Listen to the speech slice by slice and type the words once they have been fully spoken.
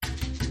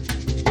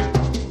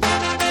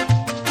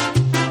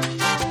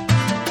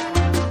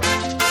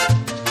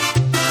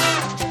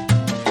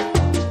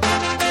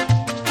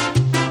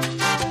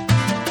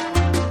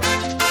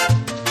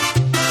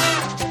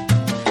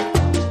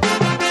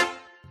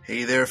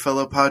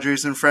fellow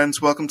Padres and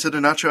friends. Welcome to the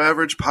Nacho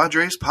Average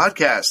Padres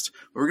podcast.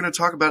 We're going to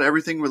talk about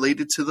everything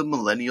related to the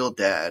millennial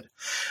dad.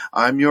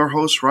 I'm your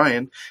host,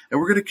 Ryan,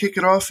 and we're going to kick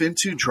it off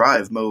into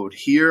drive mode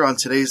here on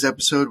today's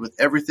episode with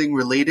everything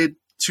related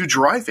to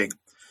driving,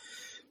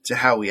 to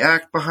how we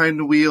act behind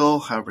the wheel,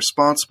 how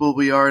responsible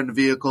we are in the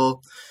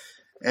vehicle,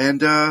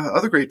 and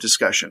other great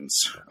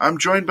discussions. I'm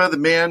joined by the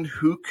man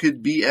who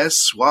could be as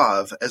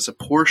suave as a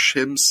Porsche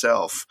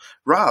himself.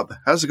 Rob,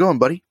 how's it going,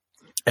 buddy?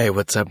 Hey,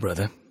 what's up,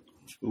 brother?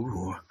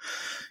 Ooh,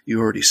 you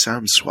already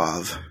sound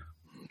suave.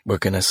 What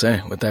can I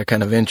say? With that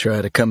kind of intro, I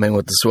had to come in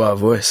with the suave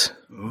voice.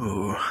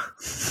 Ooh.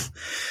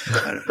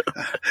 I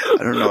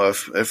don't know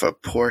if a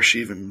Porsche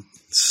even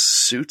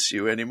suits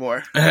you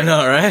anymore. I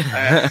know, right?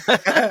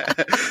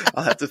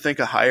 I'll have to think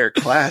a higher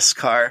class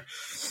car.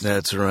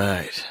 That's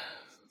right.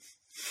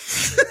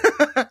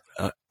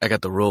 I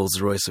got the Rolls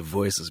Royce of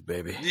voices,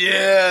 baby.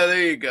 Yeah,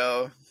 there you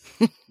go.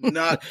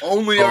 Not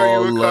only are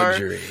you a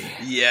luxury.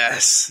 Car,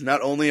 yes.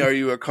 Not only are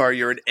you a car,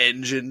 you're an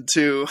engine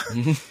too.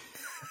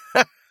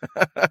 I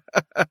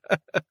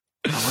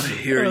want to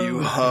hear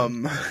you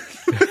hum.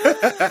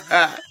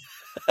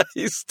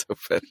 You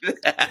stupid.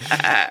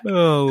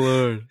 Oh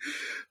Lord.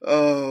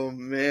 Oh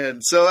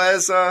man. So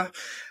as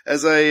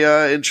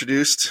I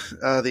introduced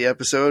the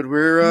episode,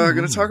 we're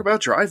going to talk about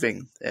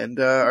driving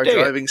and our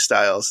driving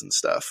styles and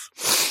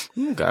stuff.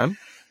 Okay.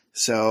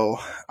 So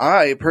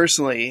I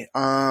personally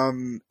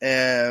am,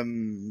 I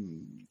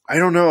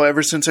don't know,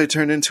 ever since I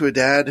turned into a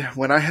dad,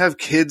 when I have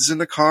kids in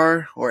the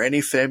car or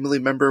any family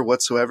member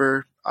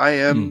whatsoever, I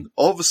am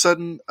all of a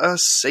sudden a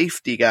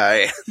safety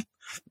guy.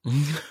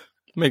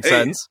 Makes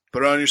sense.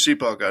 Put on your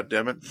seatbelt,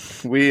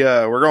 goddammit.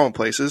 We're going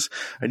places.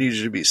 I need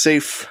you to be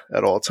safe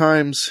at all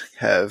times.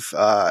 Have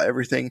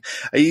everything.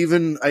 I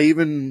even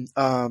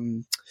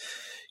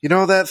you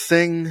know that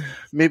thing,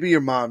 maybe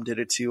your mom did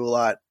it to you a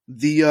lot.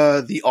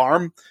 The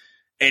arm,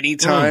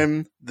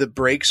 anytime the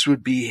brakes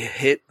would be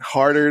hit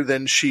harder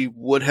than she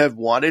would have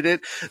wanted it,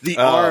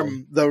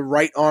 the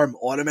right arm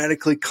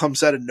automatically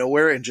comes out of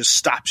nowhere and just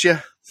stops you.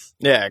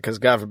 Yeah, because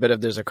God forbid if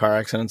there's a car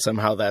accident,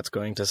 somehow that's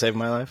going to save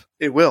my life.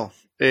 It will.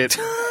 It's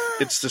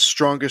the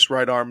strongest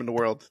right arm in the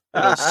world.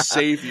 It'll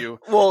save you.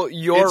 Well,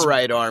 your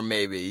right arm,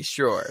 maybe,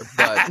 sure,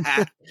 but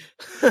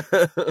no,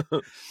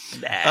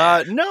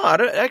 I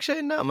don't.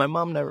 Actually, no. My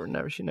mom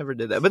she never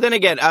did that. But then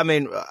again, I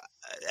mean,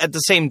 at the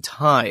same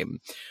time,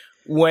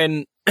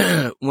 when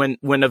a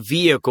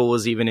vehicle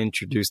was even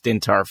introduced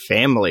into our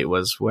family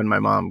was when my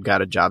mom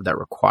got a job that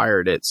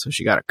required it, so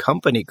she got a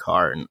company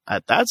car, and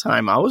at that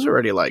time, I was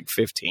already like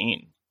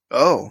 15.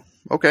 Oh,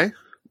 okay.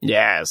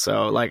 Yeah,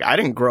 so like I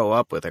didn't grow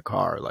up with a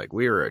car. Like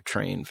we were a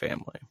train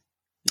family.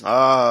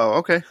 Oh,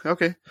 okay.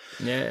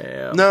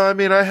 Yeah. No, I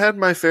mean I had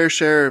my fair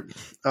share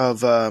of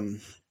 2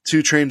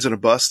 trains and a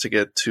bus to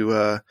get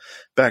to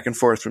back and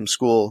forth from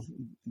school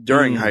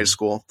during high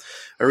school.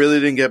 I really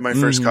didn't get my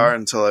first car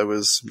until I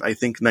was, I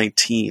think,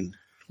 19.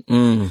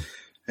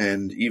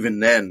 And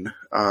even then,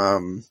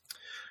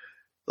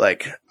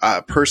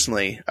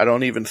 personally, I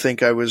don't even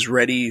think I was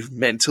ready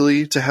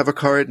mentally to have a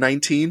car at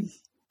 19.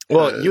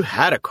 Well, you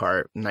had a car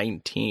at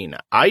 19.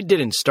 I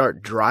didn't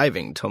start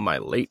driving till my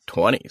late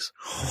 20s.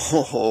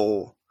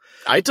 Oh,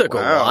 I took a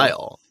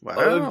while.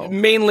 Wow.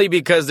 Mainly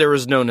because there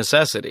was no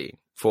necessity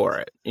for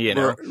it, you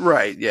know?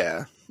 Right,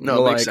 yeah.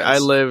 No, it makes sense. I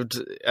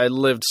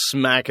lived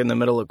smack in the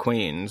middle of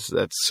Queens.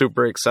 That's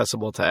super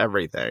accessible to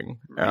everything.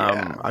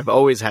 I've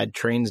always had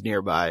trains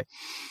nearby.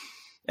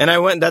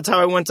 And that's how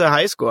I went to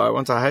high school.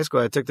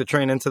 I took the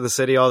train into the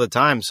city all the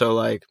time. So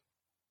like,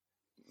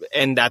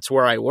 and that's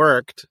where I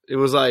worked. It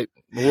was like,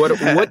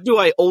 what do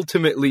I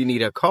ultimately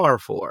need a car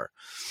for?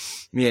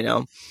 You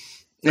know,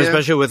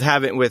 especially with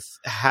having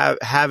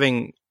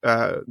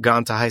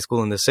gone to high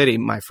school in the city,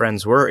 my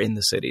friends were in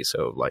the city.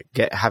 So like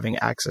having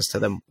access to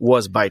them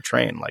was by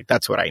train. Like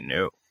that's what I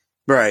knew.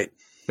 Right.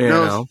 You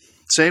know?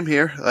 Same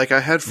here. Like I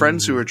had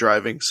friends who were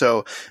driving.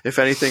 So if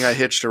anything, I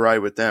hitched a ride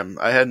with them.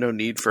 I had no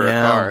need for a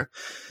car.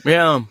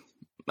 Yeah.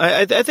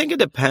 I think it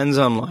depends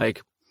on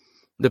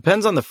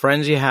the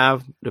friends you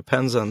have,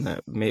 depends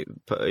on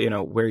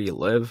where you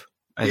live.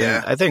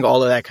 I think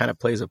all of that kind of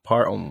plays a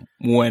part on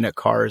when a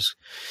car's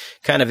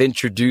kind of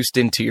introduced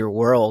into your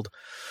world.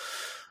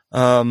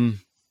 But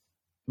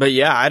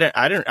yeah,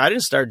 I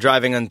didn't start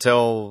driving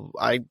until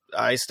I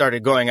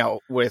started going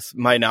out with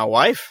my now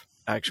wife,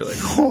 actually.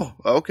 Oh,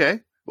 okay.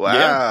 Wow.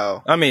 Yeah.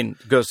 I mean,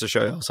 goes to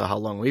show you also how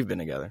long we've been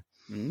together.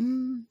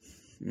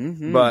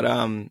 Mm-hmm. But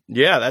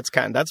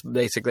that's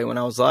basically when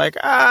I was like,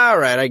 all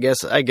right, I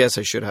guess I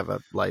should have a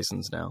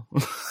license now.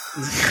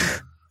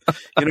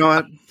 You know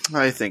what?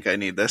 I think I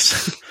need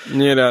this.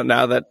 You know,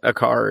 now that a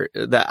car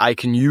that I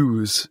can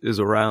use is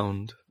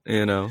around,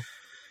 you know.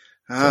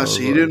 So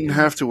you didn't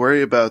have to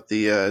worry about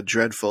the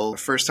dreadful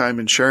first-time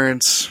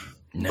insurance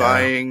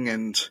buying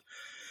and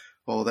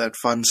all that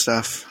fun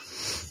stuff.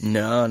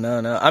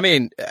 No. I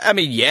mean,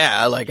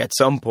 yeah, like at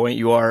some point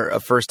you are a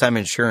first-time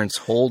insurance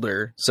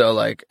holder. So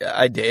like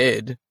I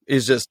did.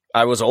 It's just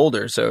I was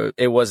older, so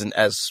it wasn't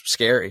as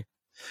scary.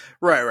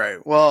 Right.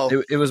 Well,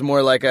 it was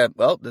more like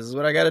this is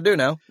what I got to do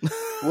now.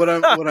 what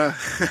I'm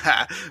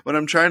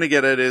trying to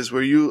get at is,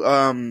 were you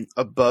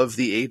above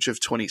the age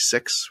of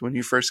 26 when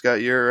you first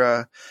got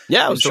your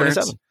Yeah, I was insurance?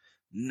 27.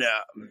 No.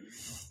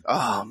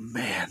 Oh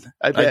man,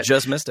 I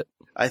just missed it.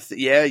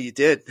 Yeah, you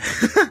did.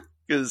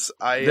 Because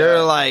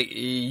they're like,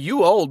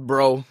 you old,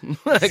 bro.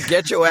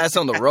 Get your ass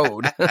on the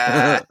road.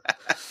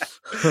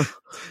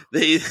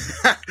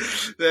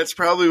 That's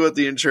probably what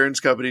the insurance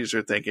companies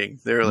are thinking.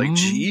 They're like,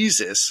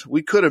 Jesus,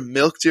 we could have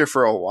milked you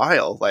for a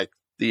while, like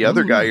the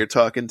other guy you're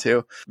talking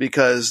to,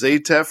 because they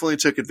definitely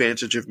took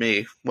advantage of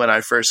me when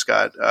I first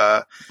got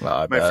my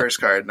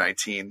first car at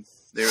 19.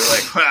 They were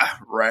like,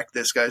 rack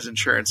this guy's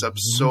insurance up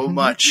so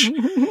much.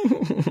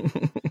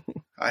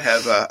 I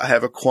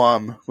have a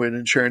qualm with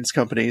insurance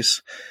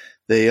companies.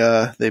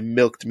 They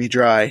milked me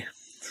dry.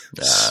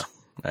 Yeah,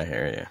 I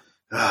hear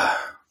you.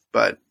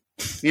 But,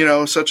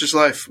 such is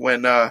life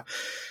when,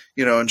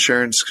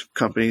 insurance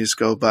companies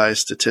go by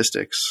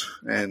statistics.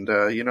 And,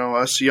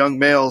 us young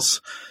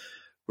males,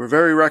 we're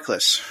very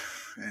reckless.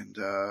 And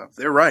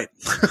they're right.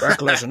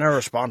 Reckless and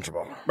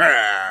irresponsible.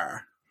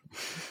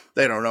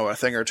 They don't know a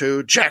thing or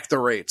two. Jack the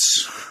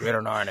rates. We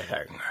don't know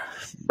anything.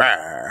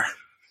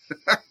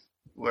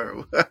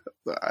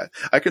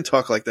 I can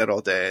talk like that all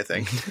day, I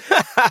think.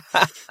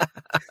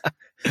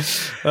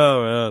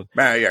 Oh,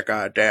 man. You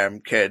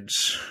goddamn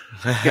kids.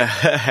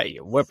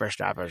 You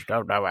whippersnappers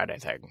don't know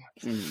anything.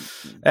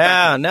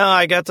 Yeah, no,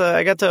 I got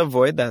to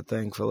avoid that,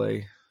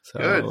 thankfully. So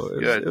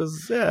Good. It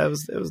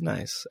was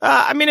nice.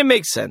 I mean, it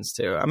makes sense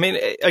too. I mean,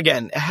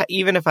 again,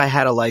 even if I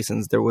had a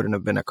license, there wouldn't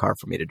have been a car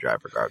for me to drive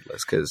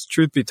regardless. Because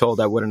truth be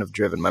told, I wouldn't have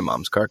driven my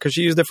mom's car because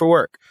she used it for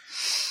work.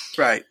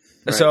 Right.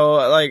 So,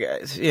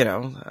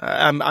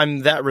 I'm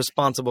that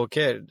responsible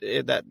kid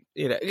that,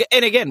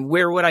 and again,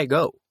 where would I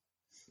go?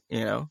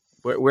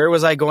 Where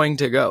was I going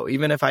to go?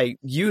 Even if I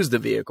used the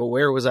vehicle,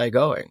 where was I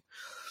going?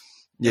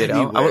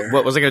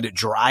 What was I going to do?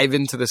 Drive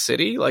into the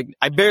city? Like,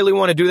 I barely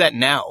want to do that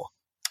now.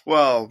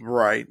 Well,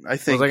 right. I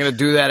think. Was I going to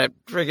do that at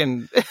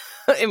freaking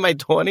in my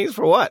 20s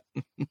for what?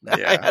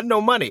 Yeah. I had no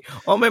money.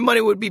 All my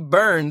money would be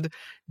burned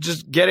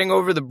just getting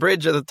over the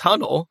bridge of the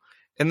tunnel.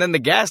 And then the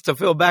gas to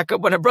fill back up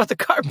when I brought the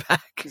car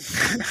back.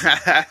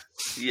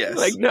 Yes.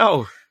 Like,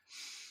 no.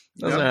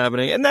 Wasn't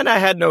happening. And then I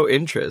had no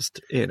interest,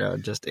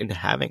 just in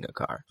having a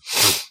car.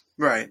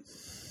 Right.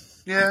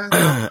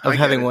 Yeah. Of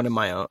having one of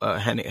my own.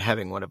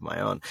 Having one of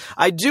my own.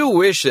 I do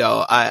wish,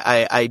 though,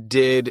 I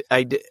did.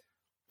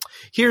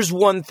 Here's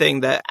one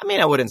thing that,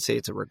 I wouldn't say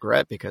it's a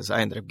regret because I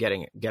ended up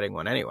getting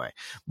one anyway.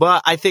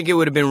 But I think it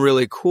would have been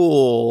really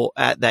cool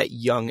at that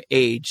young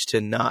age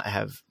to not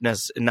have not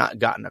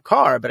gotten a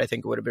car. But I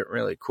think it would have been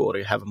really cool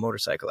to have a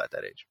motorcycle at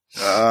that age.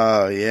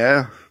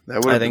 Yeah.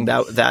 I think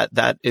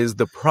that is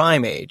the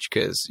prime age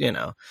because,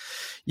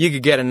 you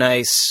could get a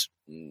nice,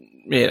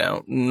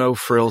 no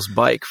frills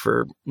bike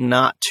for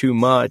not too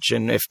much.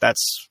 And if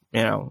that's,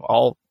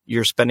 all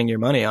you're spending your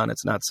money on,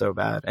 it's not so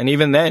bad. And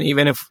even then,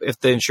 even if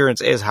the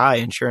insurance is high,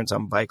 insurance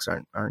on bikes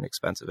aren't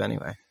expensive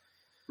anyway.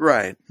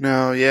 Right.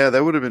 No, yeah,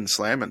 that would have been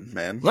slamming,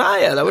 man. Ah,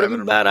 yeah, that would have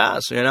been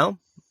badass,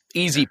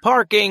 Easy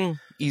parking,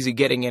 easy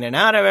getting in and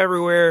out of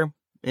everywhere,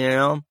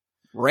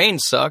 Rain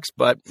sucks,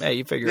 but hey,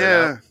 you figure it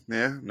out.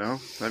 Yeah, no.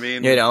 I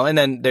mean, and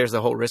then there's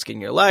the whole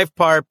risking your life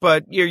part,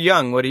 but you're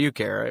young, what do you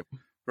care, right?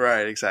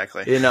 Right,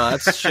 exactly.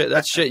 That's shit.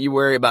 That's shit you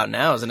worry about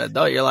now as an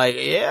adult. You're like,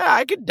 yeah,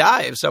 I could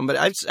die if somebody.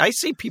 I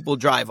see people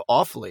drive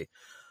awfully,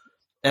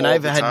 and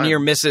I've had near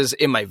misses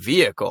in my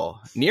vehicle.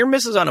 Near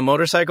misses on a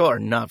motorcycle are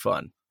not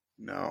fun.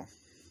 No.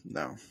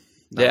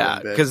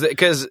 Yeah,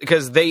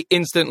 because they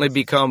instantly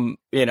become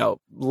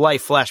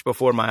life flash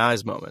before my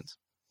eyes moments,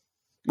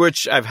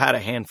 which I've had a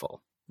handful,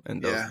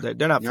 and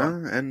they're not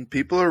fun. And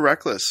people are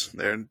reckless.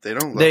 They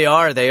don't. They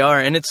are,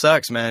 and it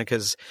sucks, man,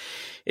 because.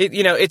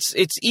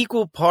 It's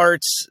equal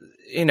parts,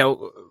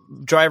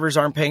 drivers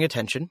aren't paying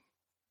attention.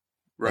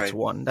 Right. That's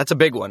one. That's a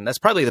big one. That's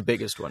probably the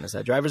biggest one is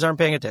that drivers aren't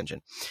paying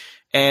attention.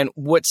 And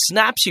what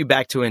snaps you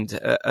back to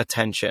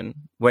attention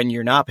when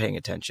you're not paying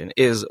attention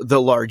is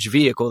the large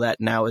vehicle that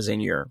now is in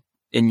your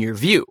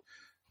view.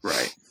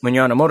 Right. When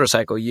you're on a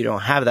motorcycle, you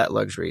don't have that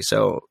luxury.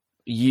 So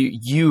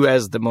you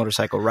as the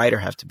motorcycle rider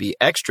have to be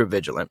extra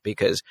vigilant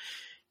because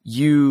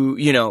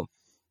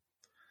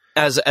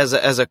as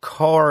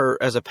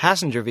a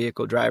passenger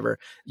vehicle driver,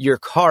 your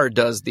car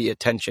does the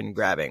attention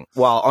grabbing.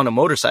 While on a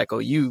motorcycle,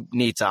 you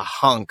need to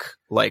honk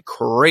like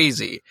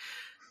crazy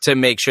to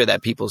make sure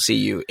that people see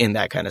you in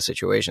that kind of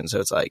situation.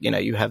 So it's like,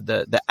 you have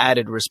the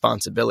added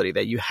responsibility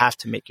that you have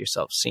to make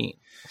yourself seen.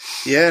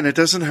 Yeah, and it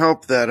doesn't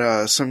help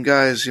that some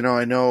guys,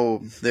 I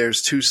know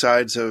there's two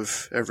sides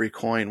of every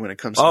coin when it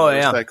comes to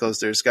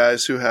motorcycles. Yeah. There's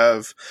guys who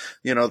have,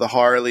 the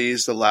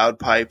Harleys, the loud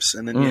pipes,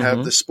 and then you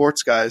have the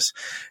sports guys.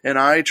 And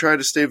I try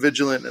to stay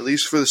vigilant, at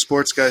least for the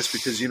sports guys,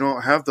 because you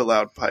don't have the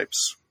loud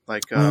pipes.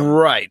 Like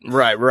right.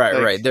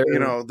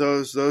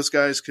 Those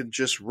guys can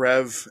just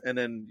rev, and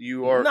then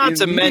you are not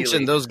to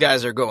mention those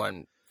guys are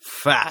going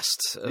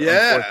fast.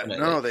 Yeah,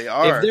 no, they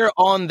are. If they're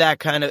on that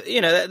kind of,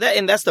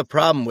 and that's the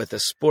problem with a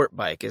sport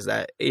bike is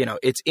that,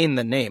 it's in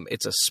the name.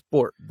 It's a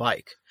sport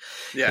bike.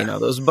 Yeah.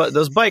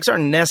 Those bikes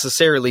aren't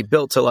necessarily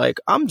built to like,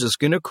 I'm just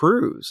going to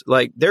cruise.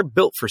 Like they're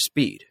built for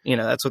speed.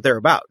 That's what they're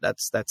about.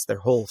 That's their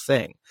whole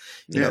thing.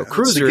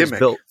 Cruiser is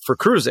built for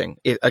cruising.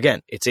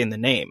 Again, it's in the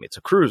name. It's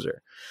a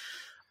cruiser.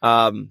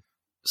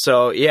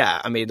 So yeah,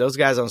 I mean, those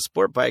guys on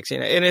sport bikes,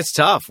 and it's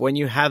tough when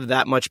you have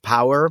that much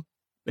power,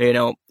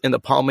 in the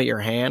palm of your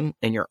hand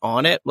and you're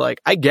on it.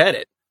 Like, I get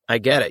it.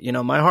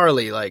 My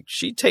Harley, like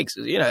she takes,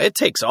 it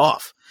takes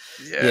off,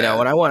 yeah.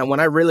 when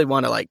I really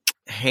want to like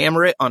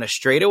hammer it on a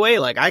straightaway,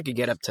 like I could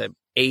get up to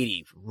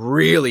 80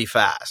 really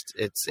fast.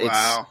 It's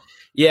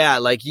yeah,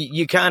 like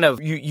you kind of,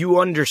 you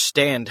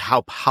understand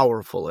how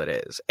powerful it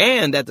is.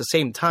 And at the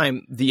same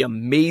time, the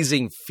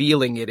amazing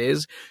feeling it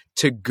is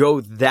to go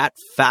that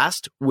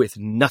fast with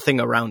nothing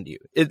around you.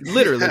 It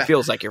literally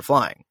feels like you're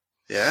flying.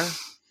 Yeah.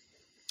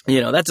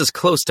 That's as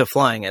close to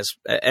flying as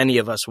any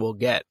of us will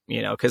get,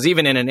 because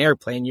even in an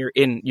airplane, you're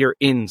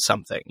in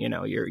something,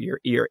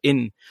 you're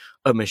in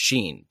a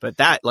machine, but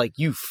that like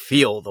you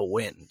feel the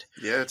wind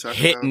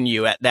hitting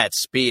you at that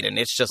speed. And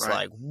it's just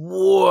like,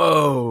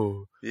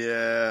 whoa.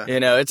 Yeah.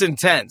 It's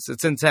intense. So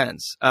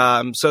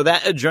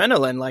that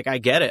adrenaline, like I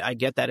get it. I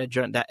get that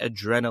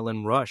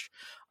adrenaline rush.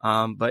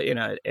 But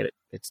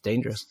it's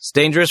dangerous. It's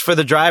dangerous for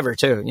the driver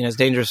too. It's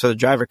dangerous for the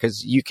driver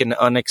because you can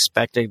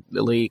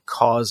unexpectedly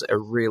cause a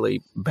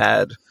really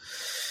bad,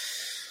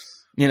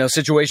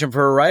 situation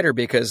for a rider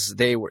because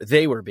they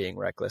were being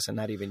reckless and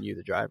not even you,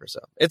 the driver. So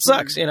it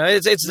sucks.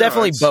 It's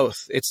definitely both.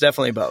 It's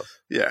definitely both.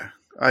 Yeah.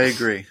 I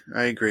agree.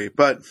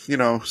 But,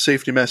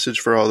 safety message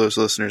for all those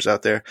listeners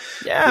out there.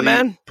 Yeah,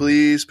 man.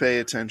 Please pay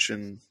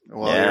attention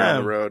while you're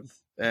on the road.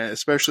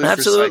 Especially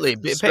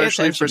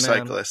for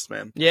cyclists,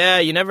 man. Yeah,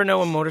 you never know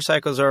when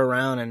motorcycles are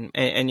around,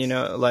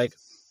 and like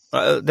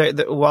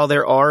while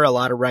there are a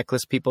lot of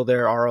reckless people,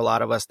 there are a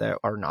lot of us that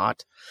are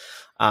not.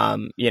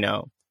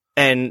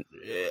 And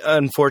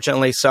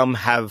unfortunately, some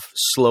have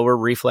slower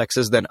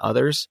reflexes than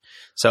others.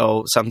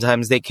 So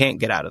sometimes they can't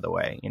get out of the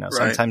way,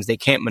 sometimes they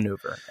can't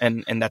maneuver.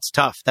 And that's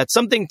tough. That's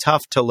something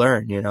tough to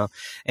learn,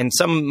 and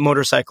some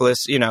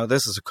motorcyclists,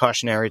 this is a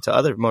cautionary to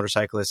other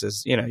motorcyclists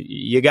is,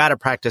 you got to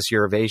practice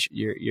your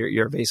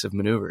evasive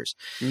maneuvers,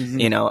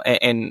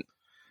 and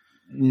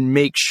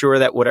make sure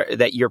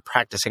that you're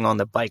practicing on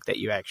the bike that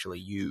you actually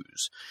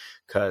use.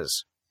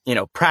 Cause,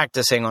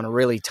 practicing on a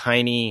really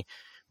tiny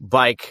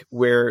bike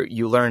where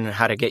you learn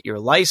how to get your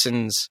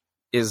license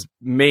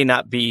may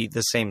not be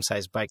the same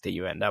size bike that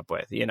you end up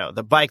with.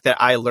 The bike that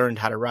I learned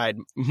how to ride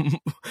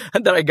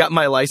that I got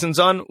my license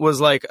on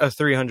was like a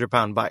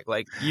 300-pound bike.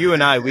 Like you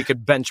and I, we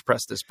could bench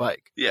press this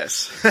bike.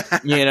 Yes.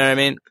 You know what I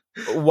mean?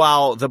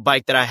 While the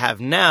bike that I have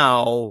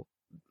now,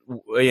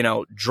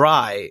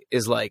 dry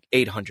is like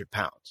 800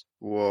 pounds.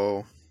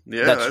 Whoa.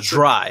 Yeah. That's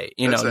dry,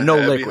 no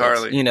liquids.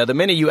 Harley. The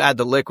minute you add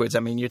the liquids,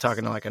 I mean, you're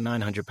talking like a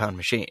 900-pound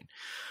machine.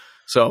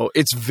 So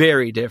it's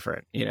very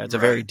different, it's a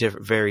very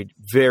different, very,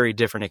 very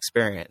different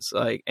experience.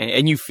 Like,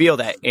 and you feel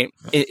that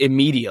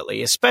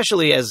immediately,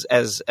 especially as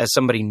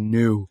somebody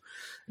new,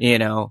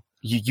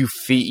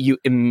 you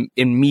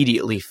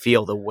immediately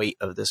feel the weight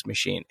of this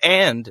machine,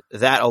 and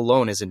that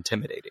alone is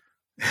intimidating.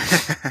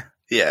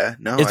 Yeah,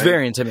 no, it's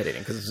very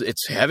intimidating because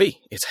it's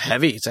heavy. It's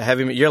heavy. It's a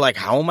heavy. You're like,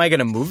 how am I going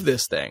to move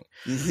this thing?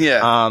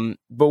 Yeah.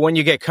 But when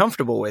you get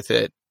comfortable with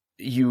it,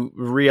 you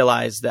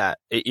realize that,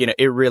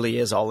 it really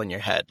is all in your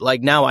head.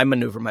 Like now I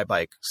maneuver my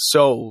bike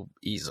so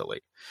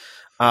easily.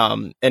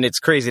 And it's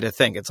crazy to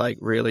think. It's like,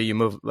 really, you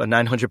move a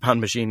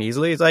 900-pound machine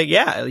easily? It's like,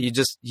 yeah,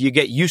 you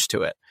get used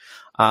to it.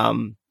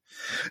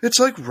 It's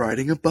like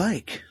riding a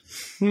bike.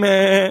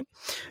 Meh.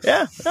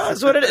 Yeah, no,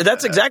 that's what it is.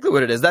 That's exactly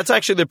what it is. That's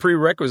actually the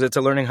prerequisite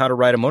to learning how to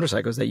ride a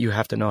motorcycle is that you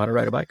have to know how to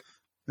ride a bike.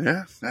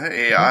 Yeah.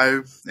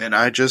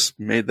 I just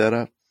made that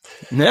up.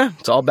 Yeah,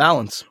 it's all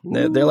balance.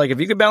 They're like, if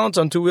you could balance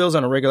on two wheels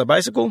on a regular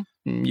bicycle,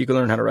 you can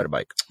learn how to ride a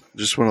bike.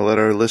 Just want to let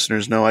our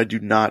listeners know I do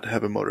not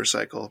have a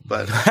motorcycle,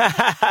 but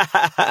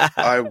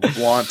I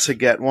want to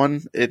get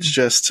one. It's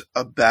just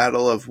a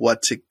battle of what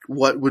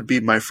would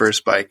be my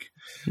first bike.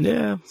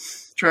 Yeah.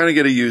 Trying to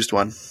get a used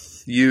one.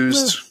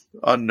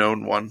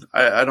 Unknown one.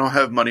 I don't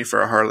have money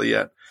for a Harley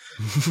yet.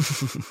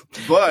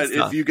 But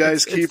if you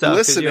guys keep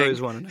listening, you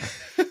always want to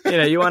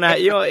know.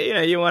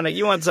 You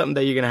want something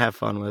that you're gonna have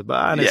fun with. But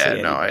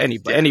honestly,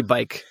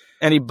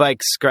 any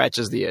bike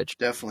scratches the itch.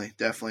 Definitely.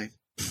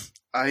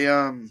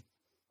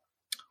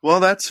 Well,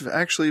 that's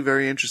actually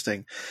very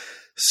interesting.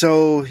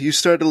 So you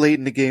started late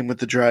in the game with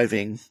the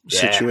driving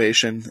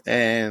situation,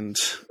 and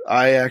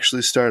I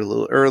actually started a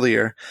little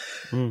earlier.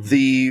 Mm-hmm.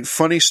 The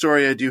funny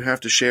story I do have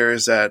to share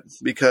is that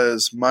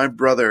because my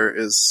brother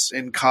is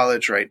in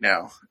college right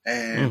now,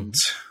 and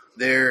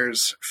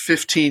there's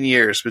 15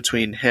 years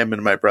between him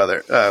and my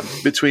brother,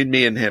 between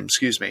me and him,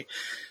 excuse me.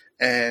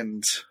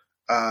 And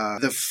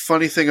the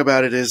funny thing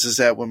about it is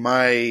that when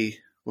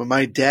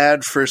my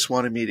dad first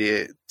wanted me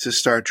to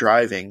start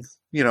driving,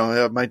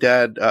 my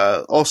dad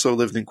also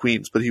lived in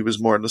Queens, but he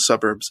was more in the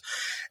suburbs,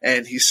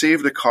 and he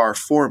saved a car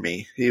for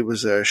me. It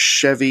was a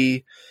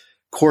Chevy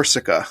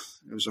Corsica.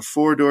 It was a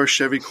 4-door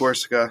Chevy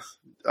Corsica,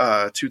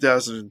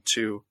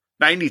 2002.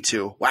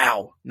 92.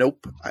 Wow.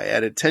 Nope. I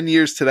added 10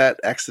 years to that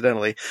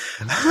accidentally.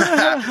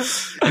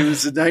 It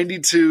was a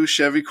 92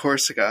 Chevy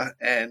Corsica,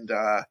 and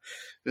it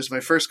was my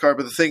first car.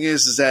 But the thing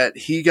is that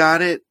he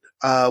got it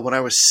when I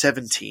was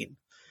 17.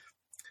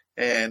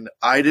 And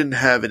I didn't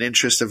have an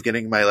interest of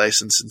getting my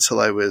license until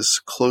I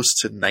was close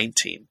to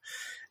 19.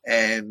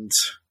 And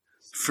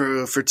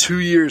for 2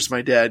 years,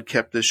 my dad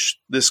kept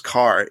this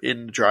car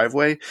in the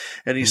driveway,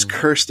 and he's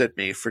cursed at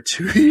me for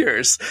 2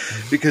 years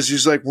because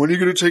he's like, "When are you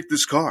going to take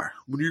this car?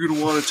 When are you going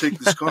to want to take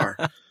this car?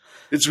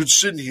 It's been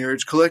sitting here.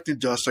 It's collecting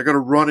dust. I got to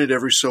run it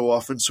every so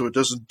often so it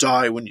doesn't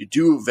die when you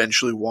do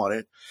eventually want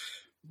it."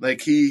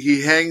 Like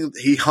he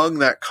hung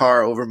that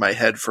car over my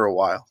head for a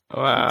while.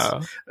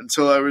 Wow.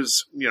 Until I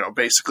was,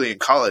 basically in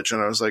college,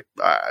 and I was like,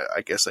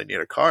 I guess I need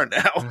a car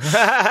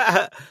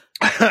now.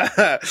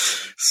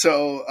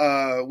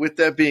 So, with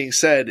that being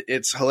said,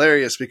 it's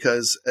hilarious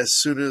because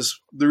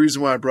the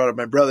reason why I brought up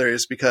my brother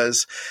is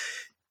because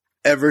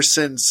ever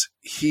since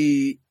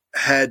he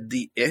had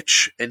the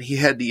itch, and he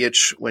had the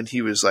itch when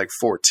he was like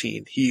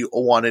 14, he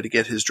wanted to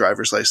get his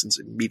driver's license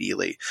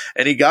immediately,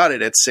 and he got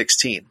it at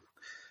 16.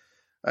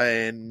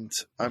 And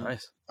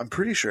I'm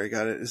pretty sure I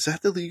got it. Is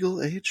that the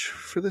legal age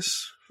for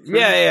this?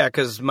 Yeah,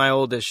 because my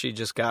oldest, she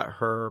just got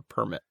her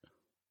permit.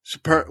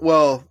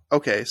 Well,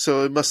 okay,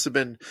 so it must have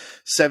been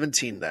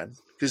 17 then,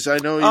 because I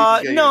know.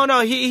 No,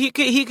 he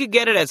could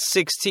get it at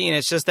 16.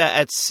 It's just that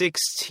at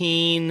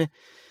 16,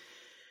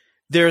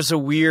 there's a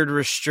weird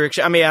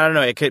restriction. I mean, I don't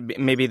know. It could be,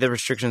 maybe the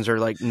restrictions are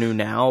like new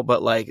now,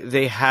 but like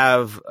they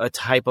have a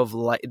type of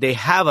they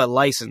have a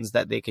license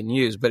that they can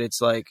use, but it's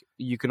like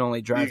you can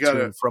only drive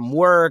to and from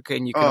work,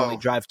 and you can only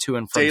drive to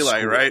and from daylight,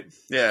 school. Right?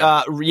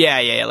 Yeah.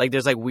 Yeah. Like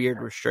there's like weird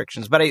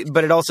restrictions, but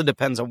it also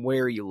depends on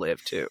where you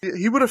live too.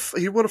 He would have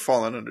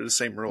fallen under the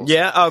same rules.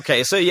 Yeah.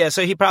 Okay. So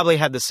he probably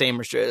had the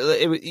same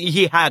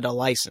he had a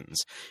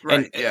license,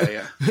 right?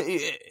 And,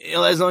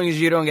 as long as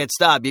you don't get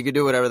stopped, you can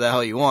do whatever the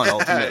hell you want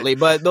ultimately.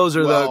 But those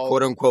are the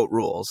quote unquote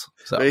rules.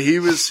 So he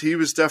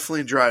was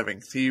definitely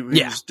driving. He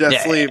was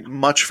definitely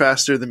much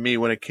faster than me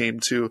when it came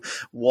to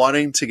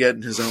wanting to get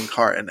in his own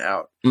car and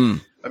out.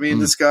 I mean,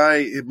 this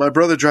guy, my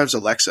brother drives a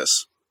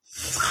Lexus.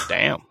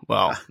 Damn.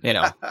 Well, I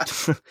know.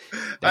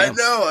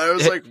 I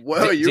was like,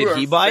 "Well, did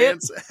he buy it?"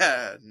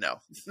 No.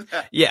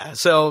 Yeah.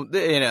 So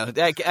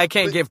I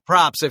can't give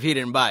props if he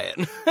didn't buy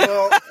it.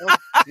 Well,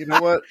 you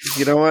know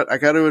what? I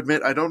got to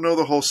admit, I don't know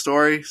the whole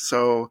story,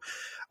 so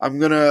I'm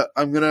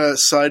gonna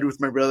side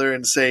with my brother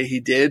and say he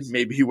did.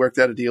 Maybe he worked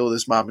out a deal with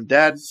his mom and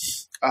dad.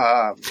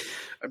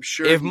 I'm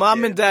sure if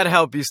mom and dad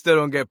help, you still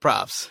don't get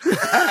props.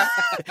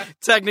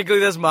 Technically,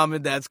 that's mom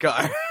and dad's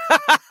car.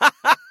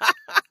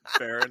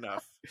 Fair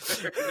enough.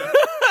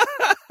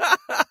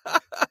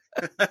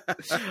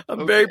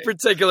 I'm very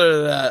particular to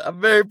that. I'm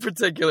very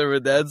particular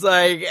with that. It's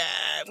like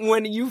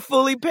when you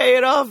fully pay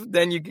it off,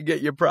 then you can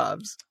get your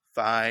props.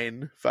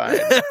 Fine.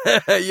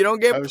 You don't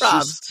get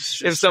props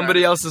just if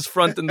somebody else is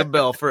fronting the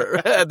bill for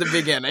at the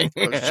beginning.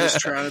 I was just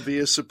trying to be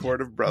a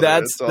supportive brother.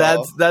 That's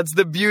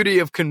the beauty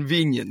of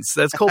convenience.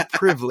 That's called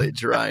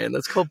privilege, Ryan.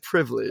 That's called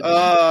privilege.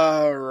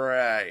 All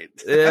right.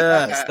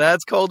 Yes,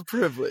 that's called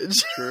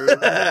privilege. True.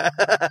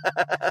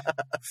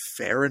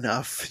 Fair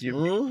enough.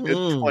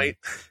 Good point.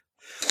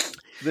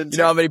 You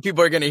know how many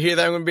people are going to hear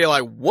that and going to be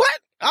like, "What?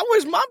 I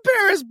wish my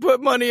parents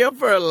put money up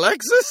for a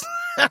Lexus."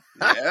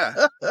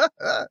 Yeah.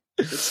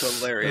 It's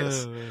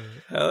hilarious.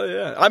 Hell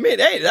yeah. I mean,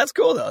 hey, that's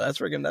cool though. That's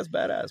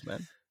badass,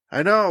 man.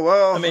 I know.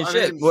 Well, I mean,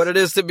 what it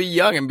is to be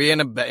young and be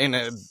in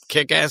a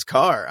kick-ass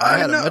car. I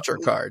had a Metro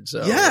card,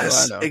 so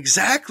yes,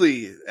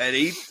 exactly. At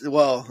 8,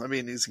 well, I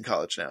mean, he's in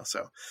college now,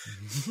 so.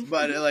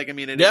 But at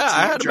 18,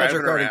 I had a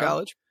Metro card in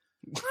college.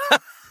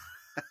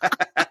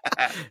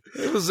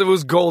 It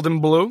was gold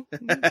and blue,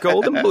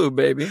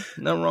 baby.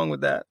 Nothing wrong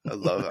with that.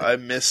 I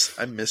miss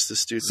the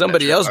student.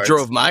 Somebody Metro else cards.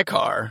 drove my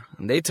car,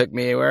 and they took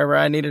me wherever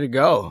I needed to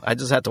go. I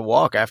just had to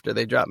walk after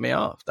they dropped me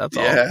off. That's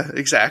all. Yeah,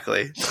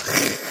 exactly.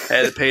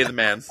 Had to pay the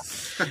man.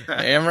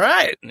 Damn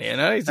right.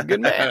 He's a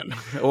good man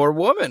or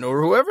woman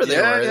or whoever they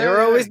were. They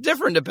were always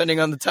different depending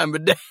on the time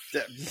of day.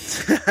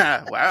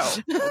 Wow,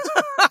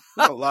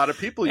 a lot of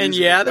people. And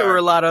there were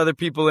a lot of other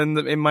people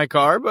in my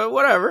car, but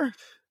whatever.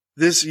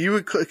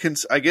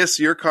 I guess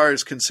your car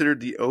is considered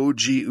the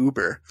OG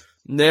Uber.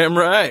 Damn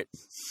right.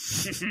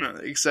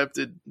 Except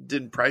it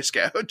didn't price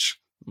gouge.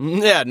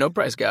 Yeah, no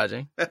price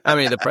gouging. I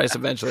mean, the price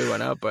eventually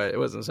went up, but it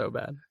wasn't so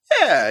bad.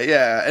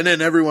 Yeah. And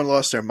then everyone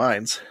lost their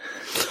minds.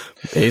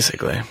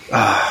 Basically.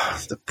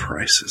 The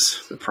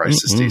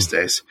prices these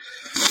days.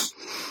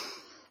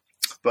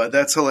 But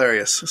that's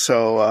hilarious.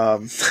 So, I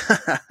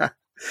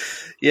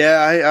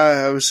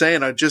was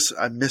saying I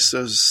miss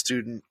those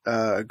student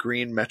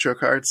green Metro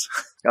cards.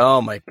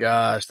 Oh my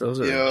gosh, those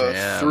are the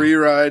jam. 3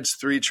 rides,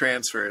 3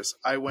 transfers.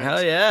 I went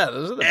Hell yeah,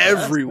 those are the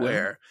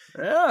everywhere.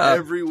 Best, yeah.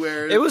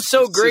 Everywhere. It was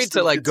so great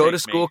to like go to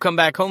school, come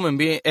back home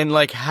and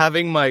like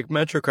having my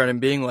MetroCard and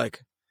being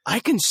like, I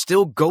can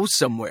still go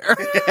somewhere.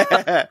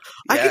 Yeah.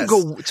 I can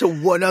go to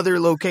one other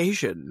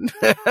location.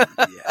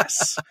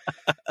 Yes.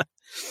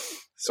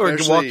 Or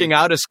walking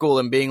out of school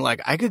and being like,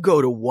 I could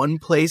go to one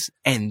place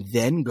and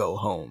then go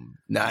home.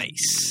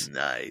 Nice.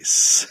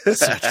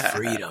 Such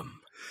freedom.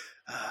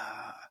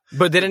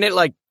 But didn't it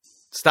like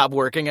stop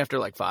working after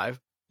like 5?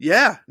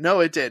 Yeah,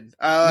 no, it did.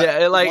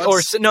 Yeah, like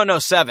once... or no,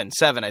 7.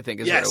 7, I think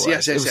is what it was.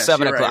 Yes. It was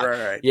 7 o'clock.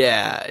 Right.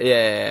 Yeah.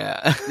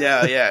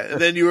 Yeah.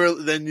 Then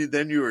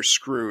you were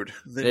screwed.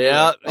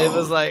 Yeah, it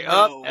was like,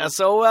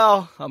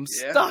 SOL. I'm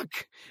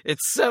stuck.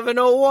 It's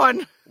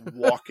 7:01.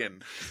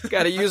 Walking.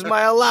 Got to use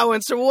my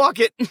allowance to walk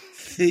it.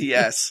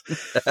 Yes.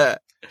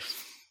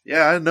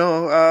 Yeah, I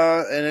know.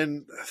 And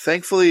then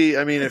thankfully,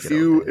 I mean, if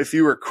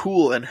you were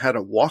cool and had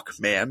a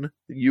Walkman,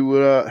 you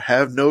would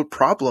have no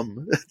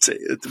problem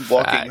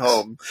walking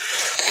home.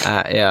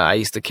 Yeah, I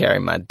used to carry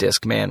my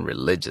Discman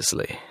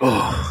religiously.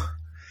 Oh,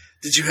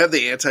 did you have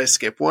the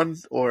anti-skip one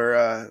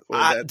or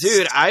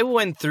dude, I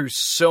went through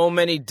so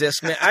many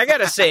Discman. I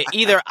gotta say,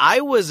 either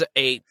I was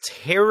a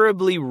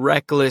terribly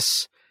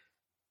reckless,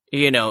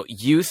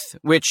 youth,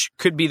 which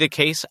could be the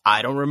case.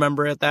 I don't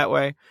remember it that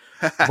way.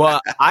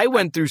 But I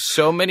went through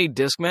so many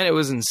Discman, it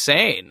was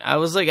insane. I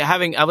was like I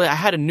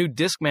had a new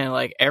Discman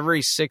like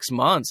every 6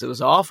 months. It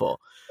was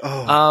awful.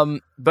 Oh.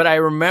 But I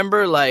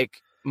remember like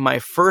my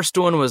first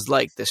one was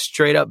like the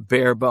straight up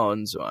bare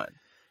bones one.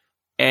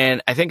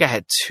 And I think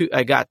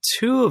I got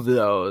 2 of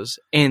those.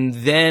 And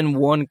then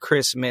one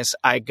Christmas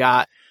I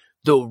got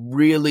the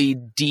really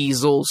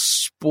diesel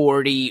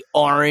sporty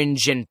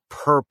orange and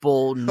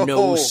purple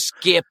no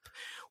skip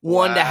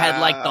one that had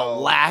like the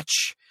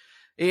latch.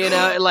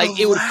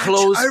 It would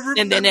close,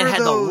 and then it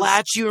had the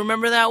latch. You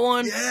remember that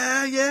one?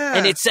 Yeah.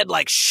 And it said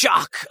like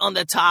shock on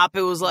the top.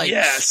 It was like,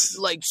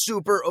 like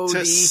super OD.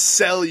 To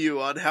sell you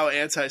on how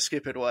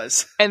anti-skip it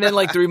was. And then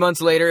like 3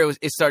 months later,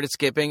 it started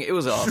skipping. It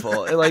was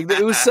awful.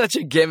 It was such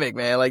a gimmick,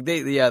 man. Like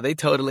they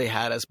totally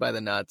had us by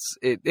the nuts.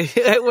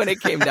 When it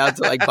came down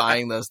to like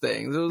buying those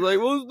things, it was like,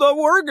 well, it's not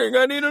working.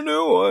 I need a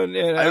new one.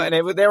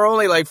 They were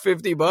only like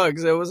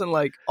 $50. It wasn't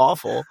like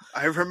awful.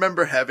 I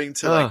remember having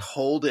to like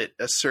hold it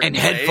a certain way.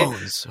 And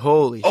headphones.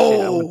 Holy shit!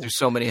 I went through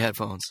so many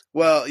headphones.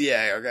 Well,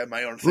 yeah, I got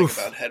my own thing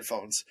about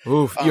headphones.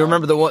 Oof! You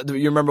remember the one?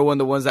 You remember one of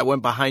the ones that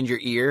went behind your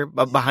ear,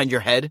 behind your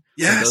head?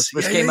 Yes, those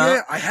first came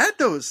out. I had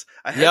those.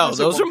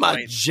 Those were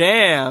my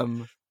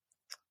jam.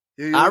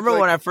 I remember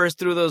when I first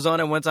threw those on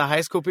and went to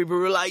high school, people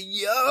were like,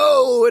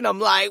 yo, and I'm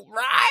like,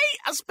 right?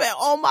 I spent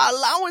all my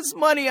allowance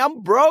money.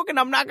 I'm broke and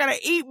I'm not going to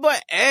eat,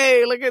 but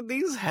hey, look at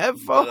these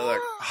headphones. They're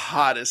like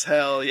hot as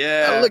hell,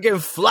 yeah. I'm looking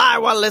fly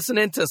while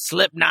listening to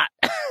Slipknot.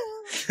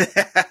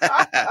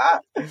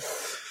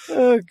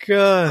 Oh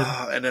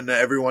God! And then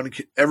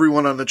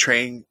everyone on the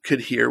train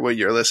could hear what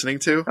you're listening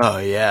to. Oh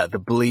yeah, the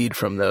bleed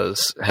from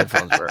those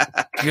headphones were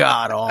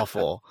god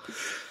awful.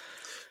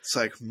 It's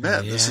like,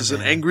 man, this is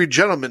an angry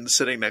gentleman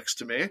sitting next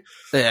to me.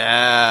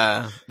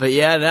 Yeah, but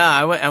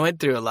I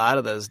went through a lot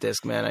of those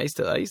Discman. I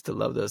used to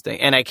love those things,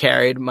 and I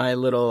carried my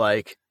little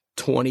like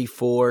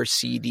 24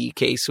 CD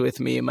case with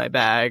me in my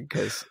bag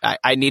because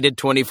I needed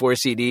 24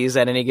 CDs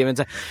at any given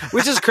time,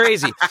 which is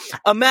crazy.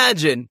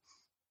 Imagine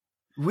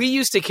we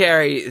used to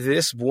carry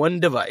this one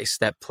device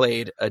that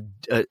played a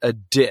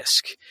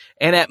disc,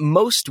 and at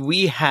most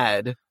we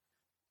had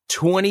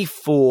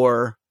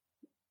 24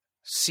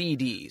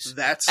 CDs.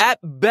 That's at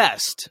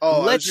best.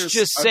 Let's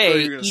just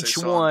say each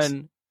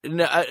one.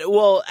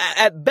 Well,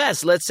 at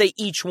best, let's say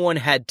each one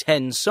had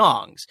 10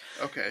 songs.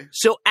 Okay.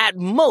 So at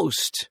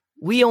most,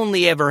 we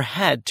only ever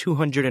had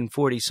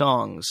 240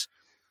 songs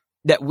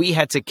that we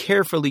had to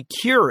carefully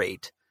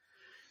curate.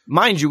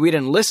 Mind you, we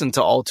didn't listen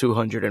to all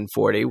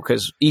 240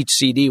 because each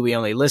CD we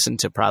only listened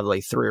to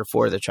probably 3 or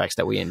 4 of the tracks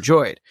that we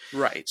enjoyed.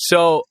 Right.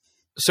 So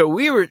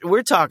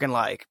we're talking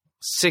like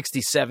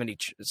 60, 70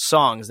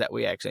 songs that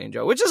we actually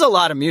enjoy, which is a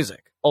lot of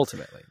music.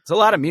 Ultimately, it's a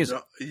lot of music.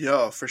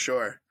 Yeah, for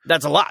sure.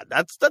 That's a lot.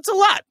 That's a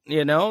lot.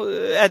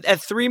 At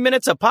 3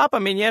 minutes a pop. I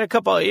mean, you had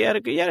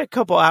a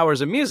couple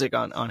hours of music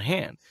on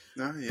hand.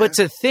 Yeah. But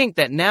to think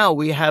that now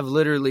we have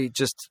literally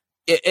just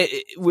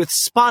with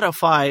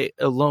Spotify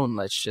alone,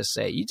 let's just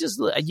say you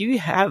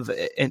have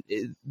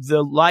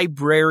the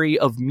library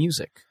of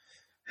music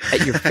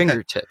at your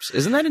fingertips.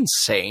 Isn't that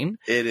insane?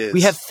 It is.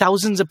 We have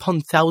thousands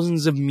upon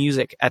thousands of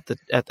music at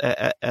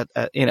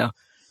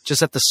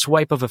just at the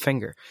swipe of a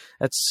finger.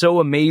 That's so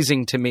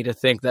amazing to me to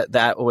think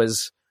that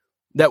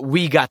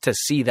we got to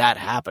see that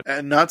happen.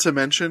 And not to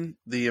mention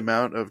the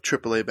amount of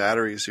AAA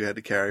batteries you had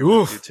to carry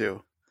with you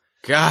too.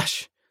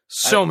 Gosh,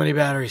 so many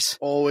batteries.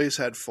 Always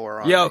had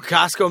 4 on. Yo,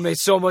 Costco made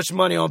so much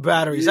money on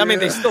batteries. Yeah. I mean,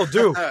 they still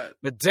do.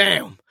 But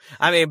damn.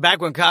 I mean,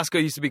 back when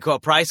Costco used to be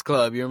called Price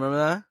Club, you remember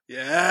that?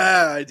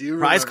 Yeah, I do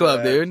remember Price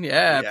Club, that. dude.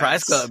 Yeah, yes.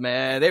 Price Club,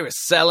 man. They were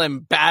selling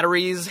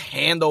batteries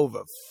hand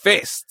over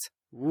fist.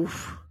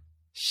 Oof.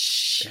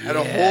 Shit. Had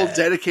a whole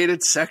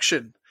dedicated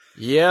section.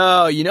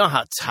 Yo, you know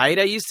how tight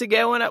I used to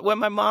get when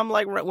my mom,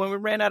 like, when we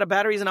ran out of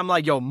batteries, and I'm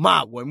like, yo,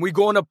 Mom, when we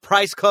go in a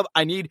Price Club,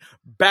 I need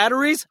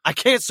batteries. I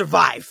can't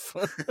survive.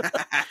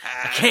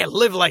 I can't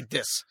live like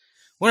this.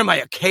 What am I,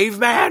 a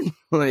caveman?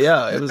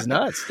 Yeah, it was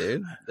nuts,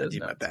 dude. I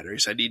need my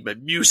batteries. I need my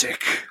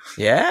music.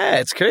 Yeah,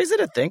 it's crazy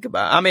to think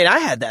about. I mean, I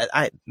had that.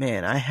 I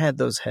had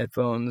those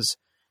headphones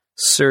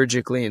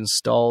surgically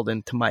installed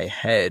into my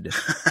head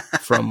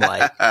from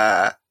like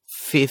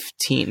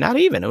 15. Not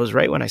even. It was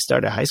right when I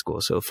started high school.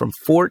 So from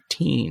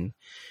 14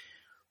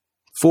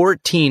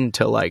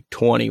 to like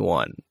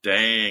 21.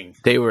 Dang.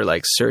 They were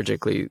like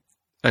surgically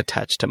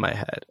attached to my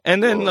head.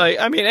 And then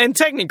and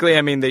technically,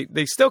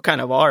 they still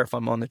kind of are if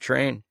I'm on the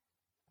train.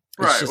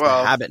 It's just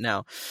a habit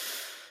now.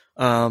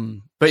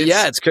 But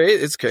yeah, it's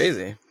crazy. It's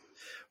crazy.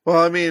 Well,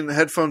 I mean,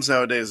 headphones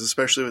nowadays,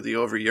 especially with the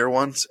over-ear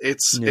ones,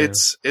 it's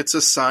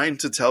a sign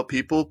to tell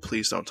people,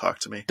 please don't talk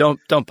to me.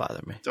 Don't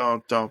bother me.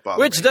 Don't bother me.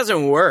 Which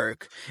doesn't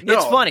work. No,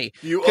 it's funny.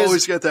 You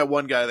always get that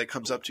one guy that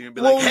comes up to you and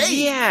be like,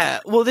 hey. Yeah.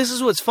 Well, this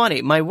is what's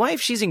funny. My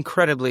wife, she's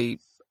incredibly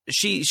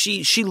she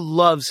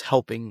loves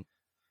helping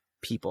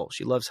people.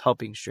 She loves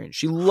helping strangers.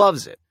 She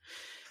loves it.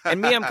 And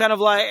me, I'm kind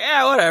of like,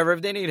 yeah, whatever.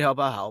 If they need help,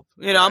 I'll help.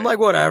 You know, right. I'm like,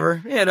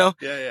 whatever. You know,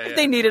 if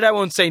they need it, I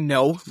won't say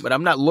no. But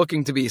I'm not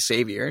looking to be a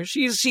savior.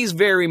 She's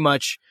very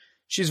much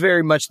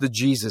the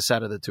Jesus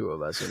out of the two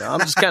of us. You know, I'm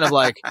just kind of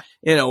like,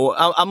 you know,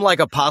 I'm like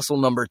apostle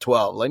number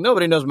 12. Like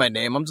nobody knows my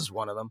name. I'm just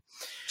one of them.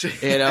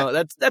 You know,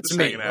 that's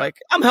me. Like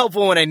I'm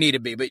helpful when I need to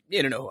be, but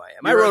you don't know who I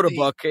am. I wrote a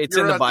book. It's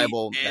in the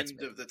Bible. The end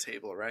of the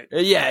table, right?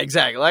 Yeah,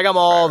 exactly. Like I'm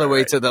all the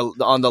way to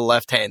on the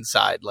left hand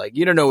side. Like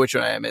you don't know which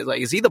one I am. It's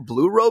like, is he the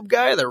blue robe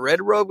guy, the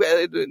red robe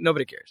guy?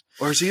 Nobody cares.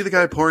 Or is he the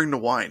guy pouring the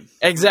wine?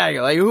 Exactly.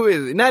 Like who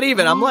is it? Not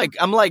even. I'm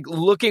like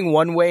looking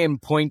one way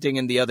and pointing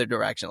in the other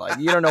direction. Like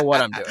you don't know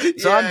what I'm doing.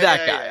 So I'm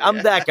that guy.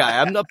 I'm that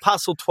guy. I'm the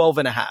apostle 12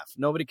 and a half.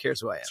 Nobody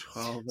cares who I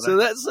am. So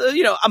that's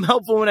you know, I'm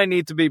helpful when I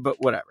need to be, but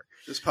whatever.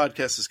 This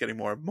podcast is getting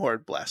more and more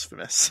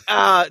blasphemous.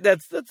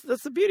 That's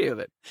the beauty of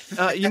it.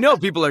 You know,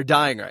 people are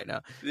dying right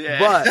now. Yeah.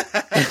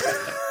 But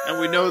and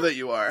we know that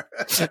you are.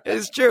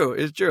 It's true.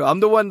 It's true. I'm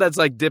the one that's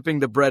like dipping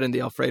the bread in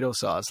the Alfredo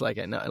sauce, like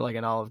an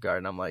Olive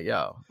Garden. I'm like,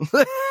 yo,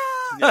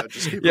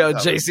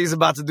 JC's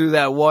about to do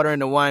that water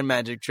and the wine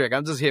magic trick.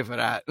 I'm just here for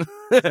that.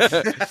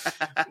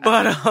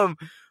 But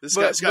this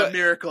guy's got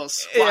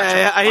miracles.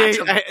 Watch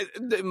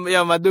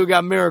him. My dude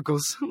got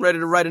miracles. I'm ready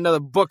to write another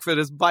book for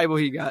this Bible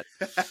he got.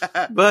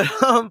 But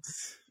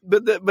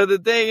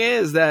the thing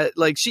is that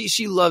like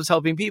she loves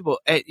helping people,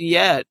 and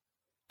yet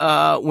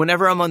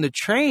whenever I'm on the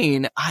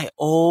train, I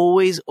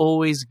always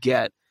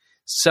get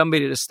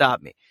somebody to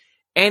stop me.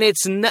 And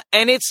it's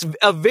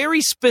a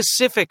very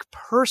specific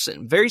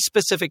person, very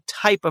specific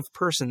type of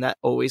person that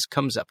always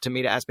comes up to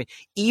me to ask me,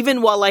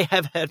 even while I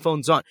have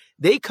headphones on.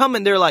 They come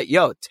and they're like,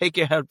 yo, take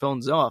your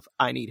headphones off.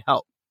 I need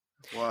help.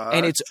 What?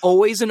 And it's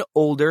always an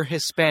older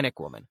Hispanic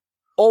woman.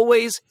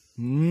 Always,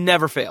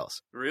 never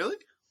fails. Really?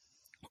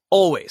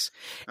 Always.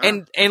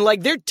 And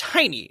like, they're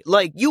tiny.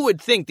 Like, you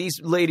would think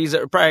these ladies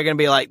are probably going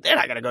to be like, they're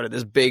not going to go to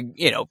this big,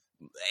 you know,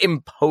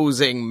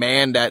 imposing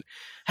man that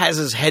has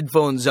his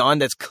headphones on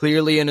that's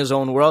clearly in his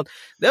own world.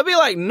 They'll be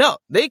like, no,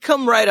 they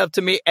come right up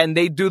to me and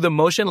they do the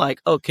motion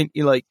like, oh, can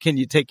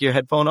you take your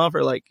headphone off?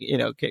 Or like, you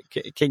know,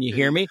 can you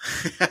hear me?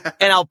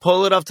 And I'll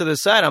pull it off to the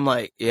side. I'm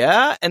like,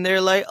 yeah. And they're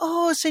like,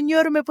 oh,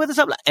 señor, me puedes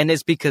hablar? And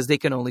it's because they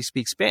can only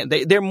speak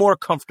Spanish. They're more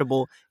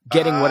comfortable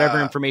getting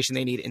whatever information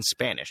they need in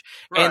Spanish.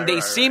 And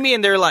they see me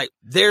and they're like,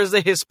 there's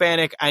the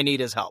Hispanic. I need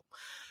his help.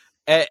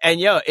 And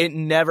it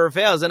never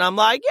fails. And I'm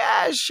like,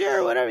 yeah,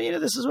 sure, whatever. You know,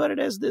 this is what it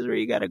is. This is where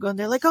you got to go. And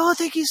they're like, oh,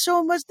 thank you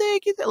so much.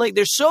 Thank you. Like,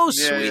 they're so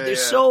sweet. They're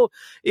so,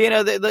 you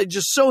know, they're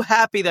just so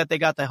happy that they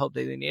got the help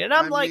they need. And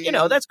I'm like, you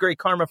know, that's great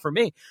karma for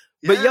me.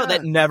 But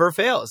that never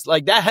fails.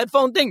 Like that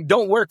headphone thing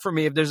don't work for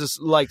me if there's a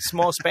like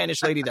small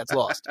Spanish lady that's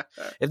lost.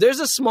 If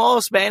there's a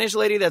small Spanish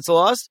lady that's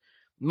lost,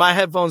 my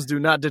headphones do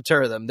not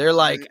deter them. They're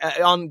like,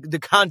 on the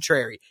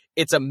contrary,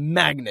 it's a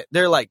magnet.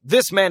 They're like,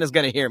 this man is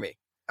going to hear me.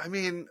 I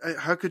mean,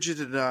 how could you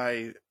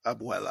deny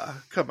abuela?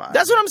 Come on.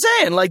 That's what I'm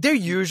saying. Like, they're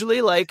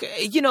usually like,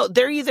 you know,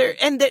 they're either,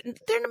 and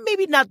they're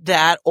maybe not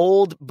that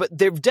old, but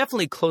they're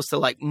definitely close to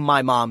like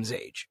my mom's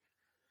age.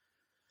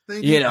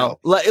 You know,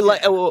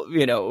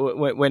 you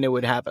know, when it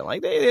would happen,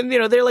 like they, you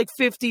know, they're like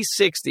 50s,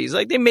 60s,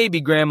 like they may be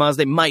grandmas,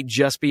 they might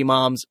just be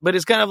moms, but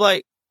it's kind of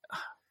like,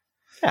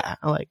 yeah,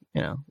 I like,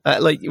 you know,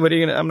 like, what are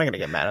you gonna? I'm not gonna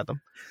get mad at them.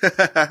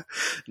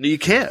 No, you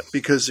can't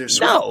because they're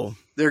sweet. No,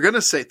 they're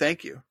gonna say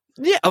thank you.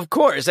 Yeah, of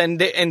course,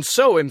 and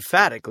so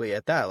emphatically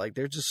at that, like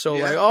they're just so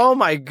like, oh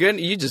my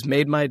goodness, you just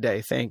made my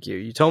day. Thank you.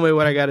 You told me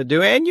what I got to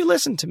do, and you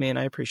listened to me, and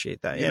I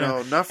appreciate that. You know,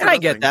 and I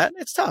get that.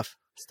 It's tough.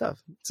 It's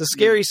tough. It's a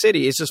scary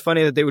city. It's just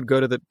funny that they would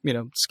go to the, you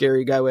know,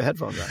 scary guy with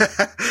headphones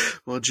on.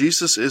 Well,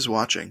 Jesus is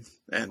watching,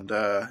 and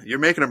you're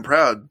making him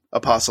proud,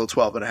 Apostle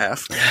 12 and a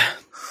half.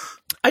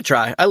 I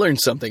try. I learned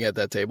something at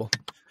that table.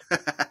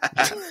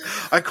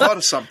 I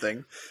caught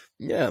something.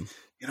 Yeah.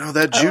 You know,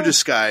 that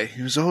Judas guy,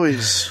 he was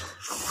always...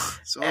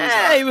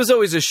 he was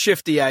always a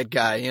shifty-eyed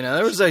guy, you know.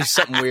 There was always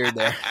something weird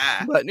there.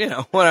 But, you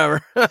know,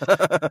 whatever.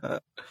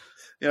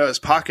 his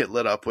pocket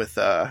lit up with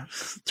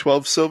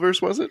 12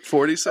 silvers, was it?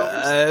 40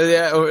 silvers?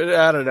 Yeah,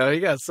 I don't know. He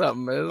got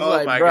something. It was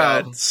Oh, my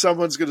God.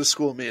 Someone's going to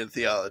school me in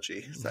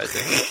theology, I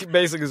think.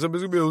 Basically,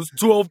 somebody's going to be those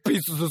 12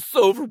 pieces of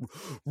silver.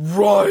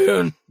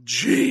 Ryan.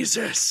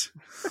 Jesus.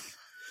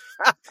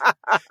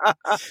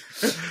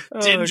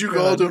 Didn't you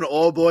go to an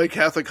all-boy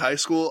Catholic high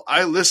school?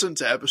 I listened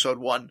to episode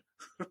 1.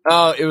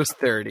 Oh, it was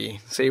 30.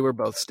 See, we're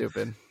both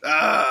stupid.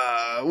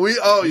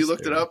 You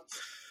looked it up?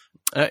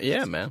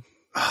 Yeah, man.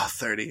 Oh,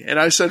 30. And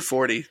I said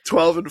 40.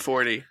 12 and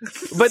 40.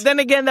 But then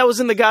again, that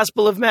was in the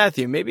Gospel of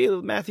Matthew. Maybe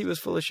Matthew was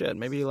full of shit.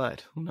 Maybe he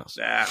lied. Who knows?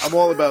 Nah, I'm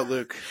all about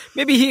Luke.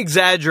 Maybe he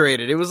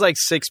exaggerated. It was like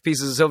 6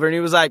 pieces of silver, and he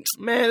was like,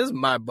 man, this is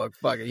my book.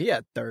 Fuck it. He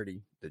had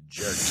 30. The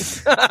jerk.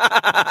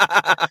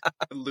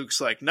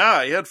 Luke's like,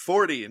 nah, he had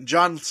 40. And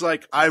John's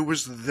like, I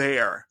was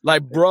there.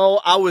 Like, bro,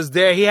 I was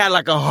there. He had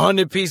like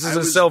 100 pieces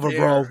of silver, there.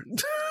 bro.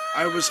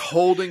 I was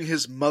holding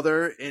his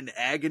mother in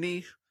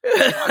agony,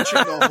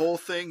 watching the whole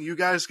thing. You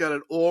guys got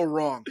it all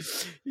wrong.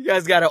 You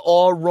guys got it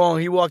all wrong.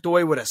 He walked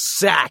away with a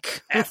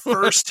sack. At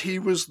first, he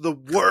was the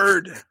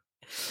Word.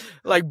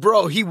 Like,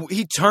 bro,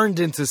 he turned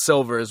into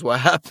silver is what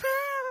happened.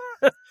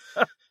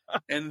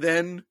 And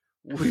then...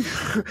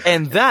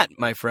 And that,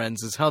 my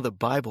friends, is how the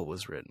Bible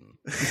was written.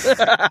 And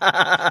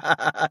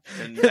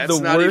that's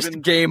the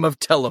worst game of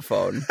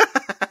telephone.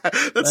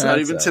 That's not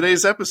even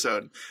today's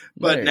episode.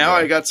 But now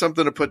I got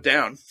something to put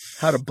down.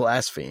 How to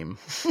blaspheme.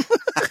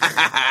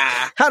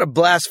 How to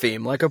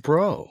blaspheme like a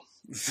pro.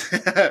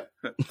 Today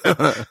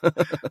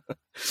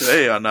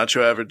on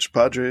Nacho Average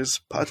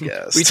Padres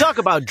podcast, we talk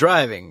about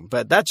driving,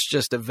 but that's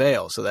just a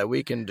veil so that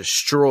we can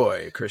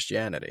destroy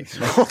Christianity.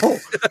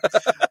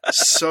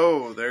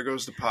 So there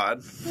goes the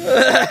pod.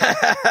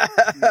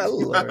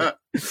 Lord.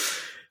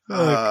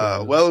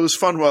 Well, it was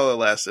fun while it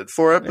lasted.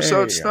 4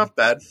 episodes, not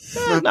bad.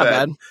 Not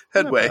bad.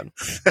 Headway. Not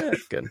bad. Yeah,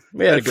 good.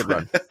 We had a good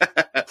run.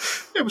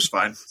 It was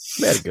fine.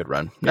 We had a good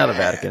run. Now the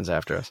Vatican's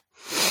after us.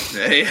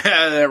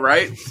 Yeah,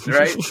 right.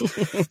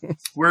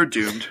 We're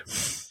doomed.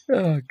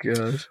 Oh,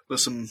 God.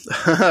 Listen,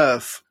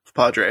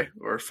 Padre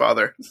or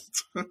Father,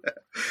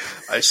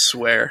 I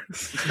swear.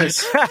 I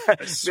swear.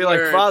 Be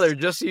like, Father,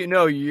 just so you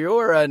know,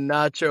 you're a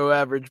Nacho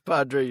Average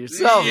Padre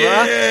yourself,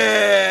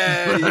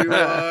 yeah, you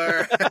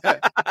are.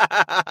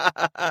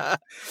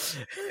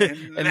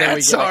 and then we get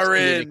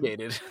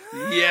excommunicated.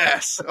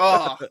 Yes.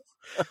 Oh.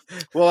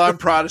 Well, I'm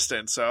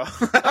Protestant, so.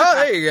 Oh,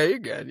 there you go. You're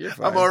good. You're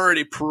fine. I'm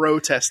already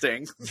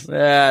protesting.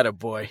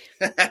 Attaboy.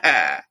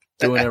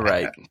 Doing it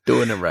right.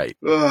 Doing it right.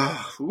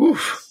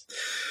 Oof.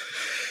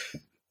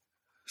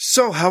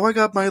 So, how I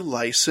got my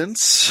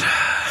license?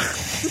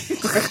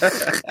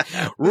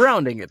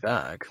 Rounding it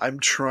back. I'm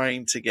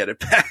trying to get it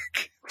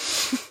back.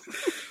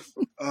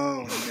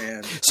 Oh,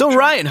 man. So,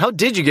 Ryan, how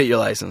did you get your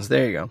license?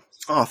 There you go.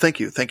 Oh, thank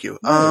you.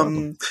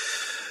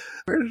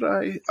 Where did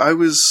I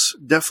was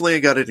definitely, I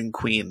got it in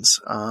Queens.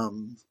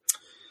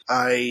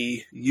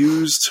 I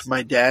used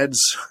my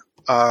dad's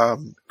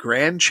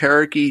Grand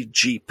Cherokee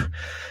Jeep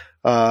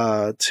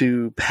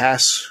to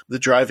pass the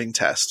driving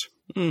test.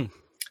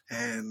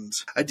 And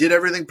I did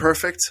everything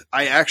perfect.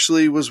 I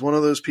actually was one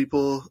of those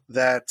people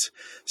that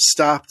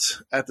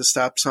stopped at the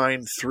stop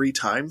sign 3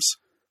 times.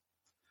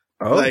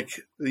 Oh. I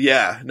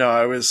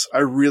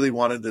really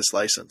wanted this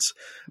license.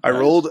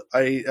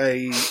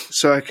 Nice.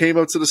 So I came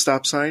up to the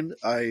stop sign.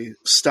 I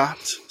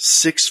stopped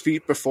 6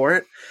 feet before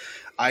it.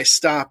 I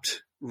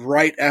stopped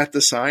right at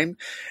the sign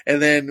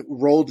and then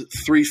rolled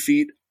 3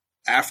 feet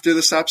after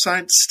the stop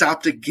sign,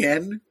 stopped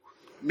again,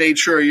 made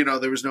sure,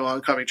 there was no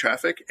oncoming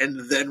traffic,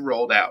 and then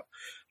rolled out.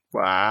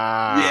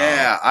 Wow.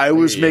 Yeah, I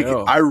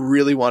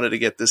really wanted to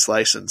get this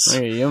license.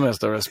 Hey, you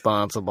Mr.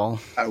 Responsible.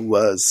 I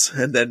was.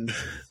 And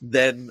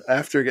then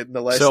after getting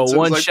the license. So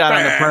one shot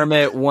on the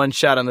permit, one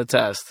shot on the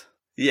test.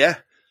 Yeah.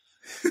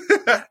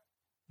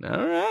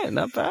 All right,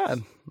 not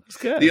bad. That's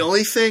good. The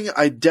only thing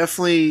I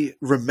definitely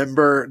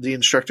remember the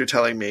instructor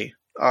telling me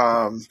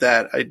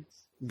that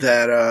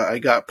I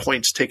got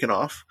points taken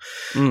off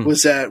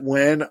was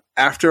that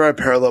after I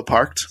parallel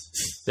parked.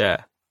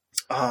 Yeah.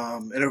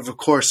 And of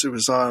course it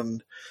was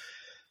on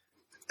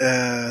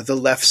the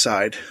left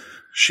side.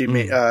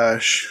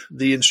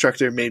 The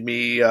instructor made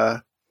me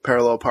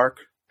parallel park,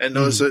 and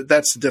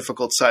that's a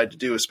difficult side to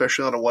do,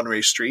 especially on a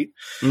one-way street.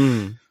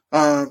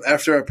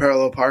 After I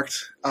parallel parked,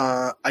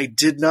 I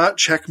did not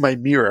check my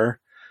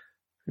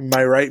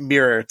right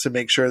mirror, to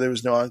make sure there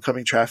was no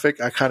oncoming traffic.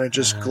 I kind of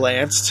just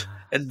glanced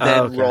and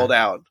then rolled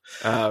out.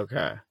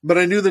 Okay. But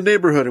I knew the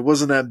neighborhood; it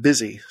wasn't that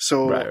busy,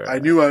 so I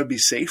knew I would be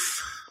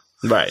safe.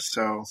 Right.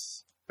 So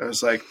I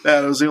was like,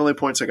 that was the only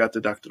points I got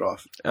deducted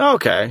off.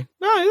 Okay.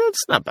 No,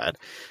 that's not bad.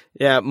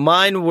 Yeah,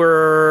 mine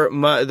were,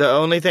 the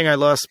only thing I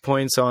lost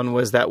points on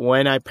was that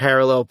when I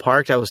parallel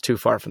parked, I was too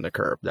far from the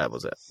curb. That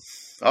was it.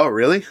 Oh,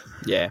 really?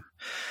 Yeah.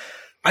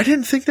 I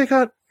didn't think I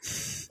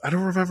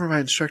don't remember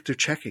my instructor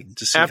checking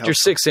to see after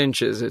 6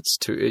 inches,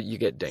 you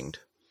get dinged.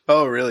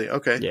 Oh, really?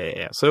 Okay.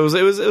 Yeah. So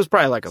it was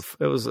probably like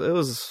it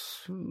was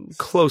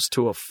close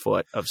to a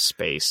foot of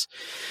space.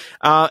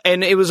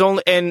 And it was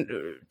only, and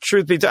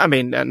truth be told, I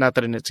mean, not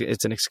that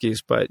it's an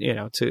excuse, but,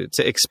 to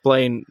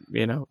explain,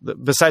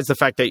 besides the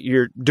fact that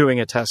you're doing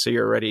a test, so you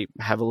already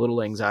have a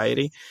little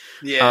anxiety.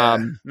 Yeah.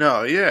 When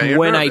nervous.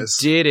 I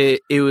did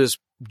it, it was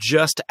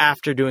just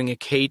after doing a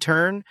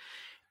K-turn.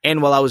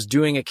 And while I was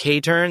doing a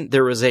K-turn,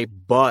 there was a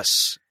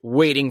bus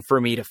waiting for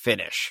me to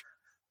finish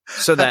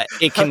so that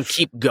it can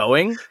keep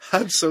going.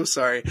 I'm so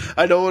sorry.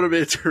 I don't want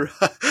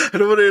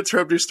to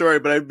interrupt your story,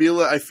 but I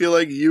feel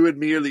like you and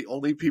me are the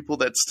only people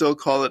that still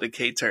call it a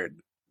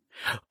K-turn.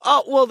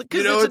 Oh, well,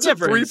 because it's a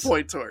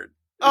 3-point turn.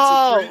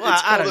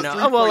 I don't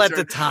know. Well, at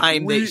the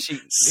time,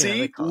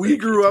 we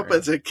grew up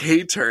as a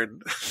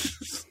K-turn.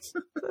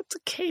 That's a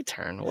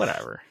K-turn,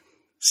 whatever.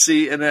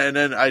 See, and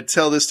then I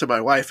tell this to my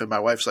wife, and my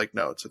wife's like,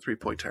 no, it's a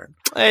 3-point turn.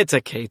 It's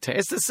a K-turn.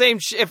 It's the same.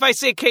 If I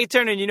say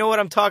K-turn and you know what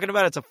I'm talking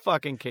about, it's a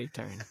fucking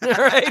K-turn.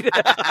 Right?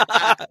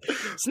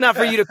 It's not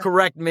for you to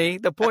correct me.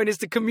 The point is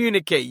to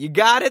communicate. You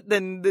got it?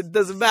 Then it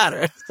doesn't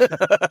matter.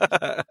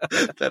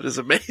 That is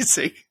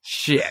amazing.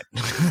 Shit.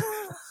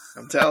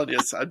 I'm telling you,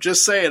 I'm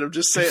just saying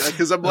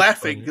because I'm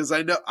laughing because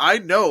I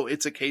know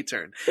it's a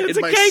K-turn. It's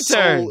a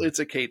K-turn. Soul, it's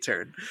a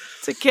K-turn.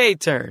 It's a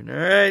K-turn. All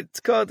right, it's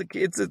called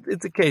it's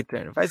a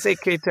K-turn. If I say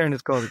K-turn,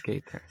 it's called a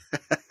K-turn.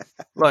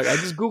 Look, I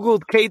just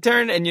googled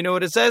K-turn, and you know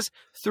what it says?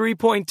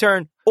 3-point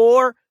turn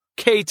or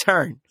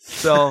K-turn.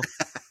 So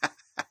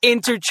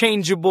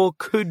interchangeable,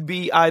 could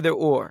be either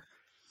or.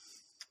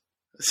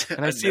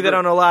 And I see that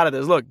on a lot of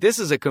this. Look, this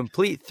is a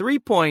complete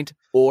 3-point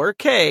or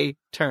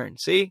K-turn.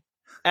 See?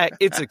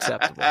 It's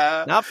acceptable.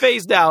 Not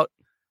phased out,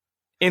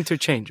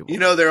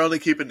 interchangeable. They're only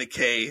keeping the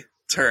K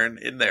turn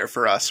in there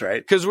for us,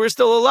 right? Because we're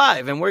still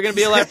alive, and we're going to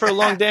be alive for a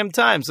long damn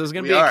time. So it's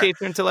going to be a K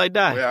turn until I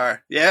die. We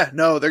are. Yeah,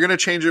 no, they're going to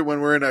change it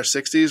when we're in our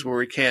 60s where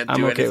we can't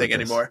do anything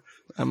anymore.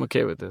 I'm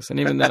okay with this. And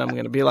even then, I'm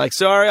going to be like,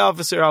 sorry,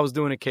 officer, I was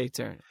doing a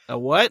K-turn. A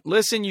what?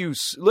 Listen, you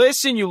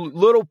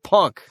little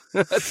punk.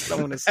 That's what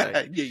I'm going to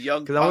say. You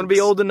young Because I want to be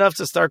old enough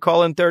to start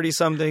calling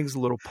 30-somethings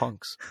little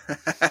punks.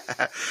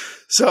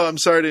 So I'm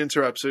sorry to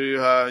interrupt. So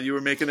you were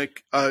making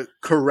a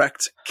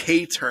correct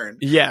K-turn.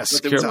 Yes,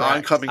 but there was an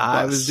oncoming bus.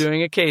 I was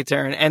doing a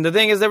K-turn. And the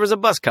thing is, there was a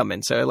bus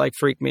coming. So it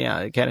freaked me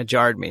out. It kind of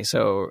jarred me.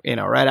 So,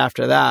 right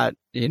after that,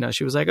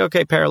 she was like,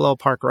 okay, parallel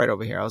park right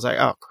over here. I was like,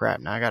 oh,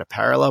 crap. Now I got a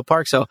parallel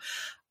park. So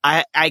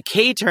I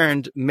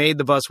K-turned, made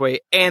the bus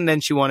wait, and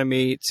then she wanted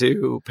me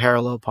to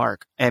parallel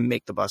park and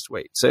make the bus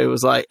wait. So it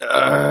was like,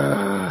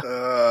 yeah,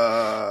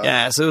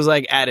 so it was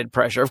like added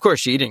pressure. Of course,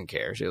 she didn't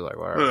care. She was like,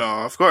 whatever.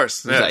 No, of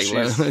course. She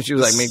was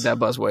like, make that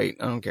bus wait.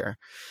 I don't care.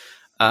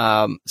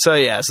 So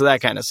that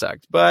kind of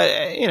sucked.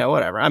 But,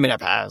 whatever. I mean, I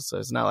passed. So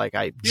it's not like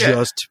I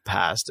just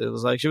passed. It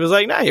was like, she was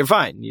like, nah, you're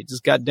fine. You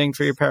just got dinged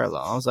for your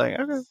parallel. I was like,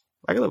 okay,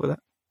 I can live with that.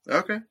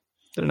 Okay.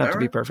 Didn't have to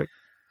be perfect.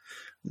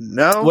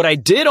 No. What I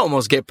did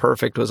almost get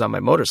perfect was on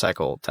my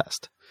motorcycle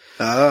test.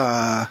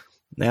 Yeah,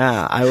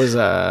 I was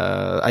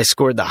I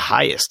scored the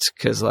highest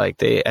because I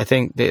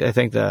think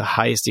the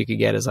highest you could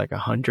get is like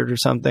 100 or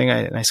something.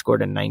 I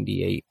scored a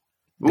 98.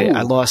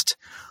 I lost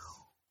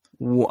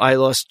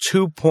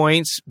 2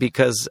 points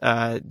because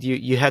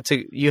you had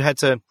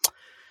to.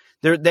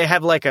 They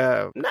have like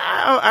I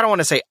don't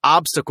want to say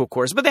obstacle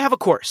course, but they have a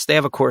course. They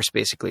have a course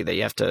basically that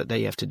you have to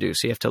do.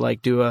 So you have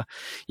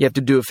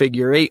to do a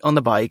figure 8 on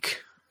the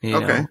bike.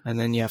 Okay. And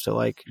then you have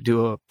to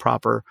do a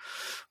proper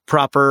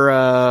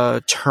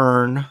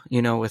turn,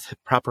 with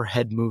proper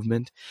head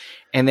movement.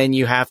 And then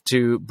you have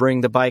to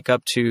bring the bike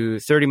up to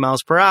 30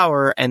 miles per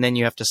hour. And then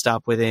you have to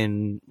stop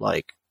within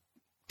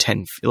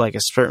 10, a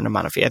certain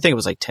amount of feet. I think it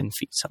was 10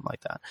 feet, something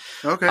like that.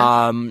 Okay.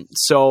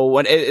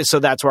 So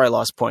that's where I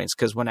lost points.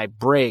 Cause when I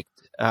braked,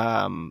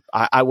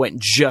 I went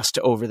just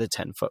over the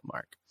 10-foot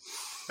mark.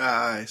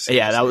 I see.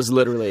 Yeah, that was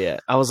literally it.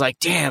 I was like,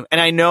 damn.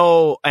 And I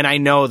know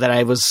that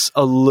I was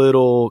a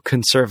little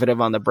conservative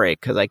on the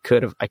brake because I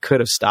could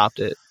have stopped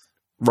it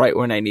right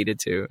when I needed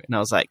to. And I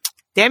was like,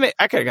 damn it,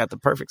 I could have got the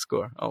perfect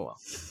score. Oh well.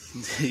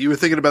 You were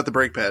thinking about the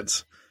brake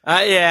pads.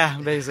 Yeah,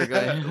 basically.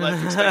 But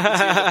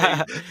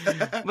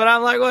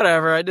I'm like,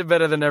 whatever. I did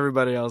better than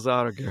everybody else.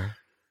 I don't care.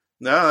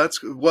 No,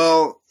 that's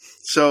well.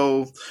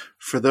 So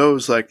for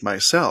those like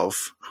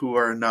myself who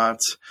are not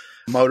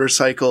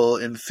motorcycle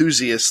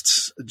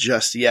enthusiasts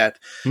just yet,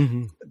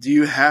 mm-hmm. Do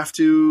you have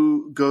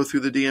to go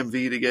through the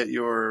DMV to get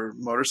your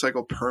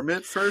motorcycle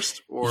permit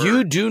first? Or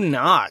you do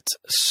not.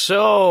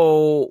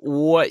 So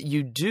what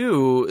you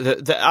do,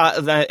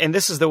 and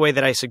this is the way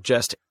that I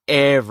suggest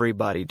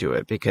everybody do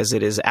it because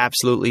it is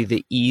absolutely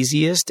the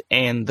easiest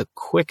and the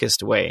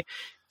quickest way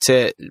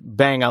to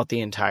bang out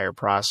the entire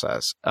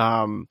process.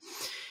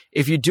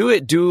 If you do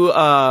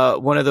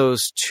one of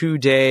those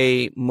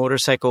 2-day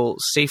motorcycle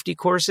safety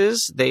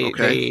courses.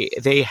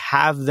 They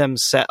have them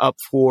set up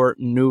for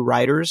new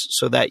riders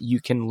so that you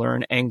can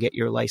learn and get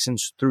your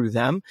license through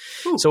them.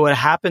 Ooh. So what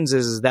happens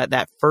is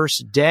that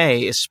first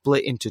day is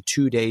split into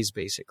 2 days,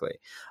 basically,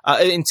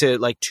 into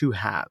 2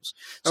 halves.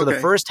 So the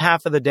first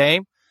half of the day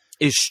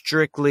is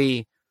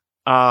strictly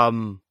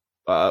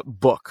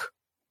book.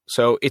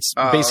 So it's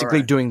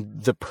basically doing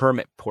the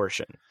permit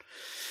portion.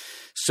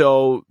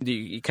 So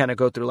you kind of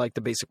go through like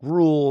the basic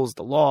rules,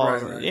 the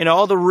laws,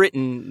 all the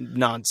written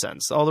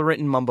nonsense, all the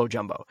written mumbo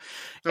jumbo.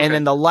 Okay. And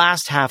then the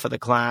last half of the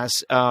class,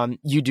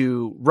 you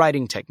do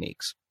writing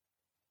techniques.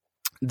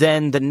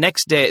 Then the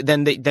next day,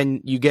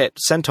 then you get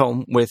sent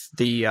home with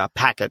the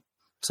packet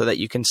so that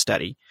you can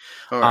study,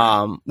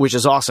 which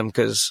is awesome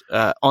because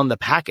on the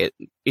packet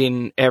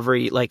in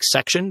every like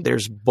section,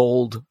 there's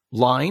bold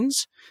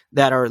lines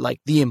that are like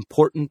the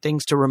important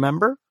things to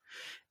remember.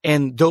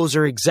 And those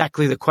are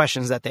exactly the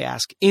questions that they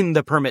ask in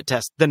the permit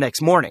test the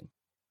next morning.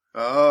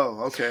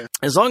 Oh, okay.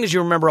 As long as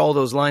you remember all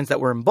those lines that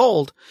were in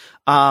bold,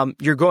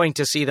 you're going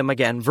to see them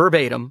again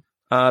verbatim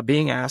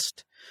being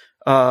asked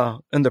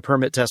in the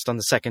permit test on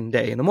the second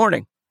day in the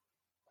morning.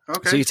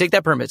 Okay. So you take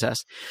that permit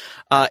test.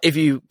 If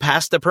you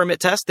pass the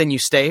permit test, then you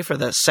stay for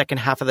the second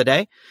half of the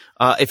day.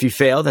 If you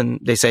fail, then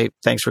they say,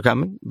 thanks for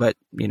coming, but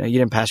you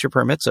didn't pass your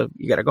permit, so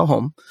you got to go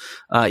home.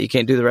 You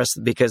can't do the rest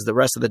because the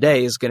rest of the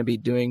day is going to be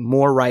doing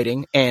more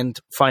writing and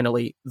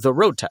finally the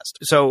road test.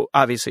 So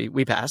obviously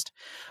we passed.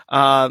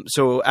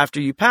 So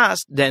after you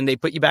passed, then they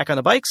put you back on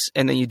the bikes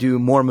and then you do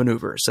more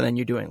maneuvers. So then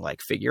you're doing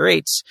like figure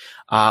eights,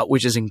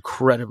 which is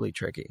incredibly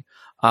tricky.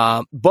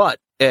 But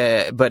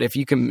if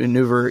you can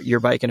maneuver your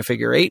bike in a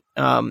figure eight,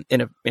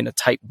 in a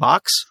tight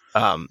box,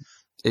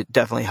 it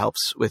definitely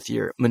helps with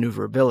your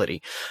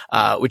maneuverability,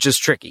 which is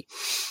tricky.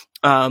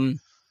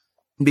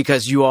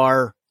 Because you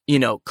are,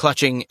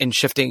 clutching and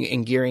shifting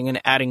and gearing and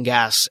adding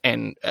gas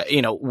and,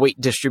 weight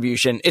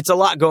distribution. It's a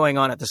lot going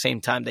on at the same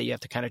time that you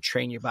have to kind of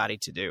train your body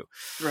to do.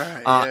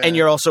 Right. And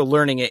you're also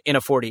learning it in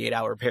a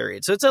 48-hour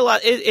period. So it's a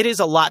lot. It is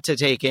a lot to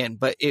take in,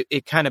 but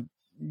you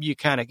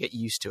kind of get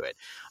used to it.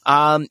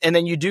 And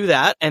then you do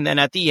that. And then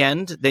at the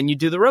end, then you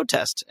do the road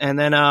test. And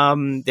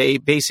then, they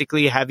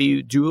basically have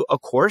you do a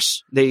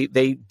course. They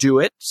do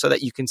it so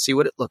that you can see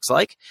what it looks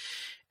like.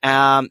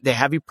 They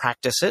have you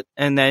practice it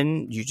and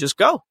then you just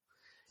go.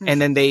 And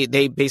then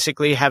they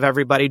basically have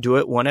everybody do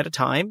it one at a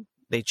time.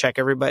 They check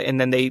everybody and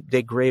then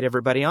they grade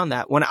everybody on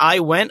that. When I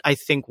went, I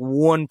think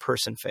one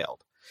person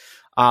failed,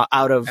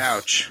 out of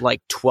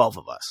like 12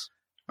 of us.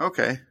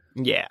 Okay.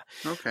 Yeah.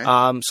 Okay.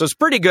 So it's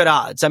pretty good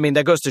odds. I mean,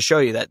 that goes to show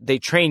you that they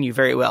train you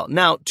very well.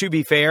 Now, to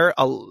be fair,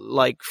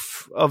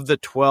 of the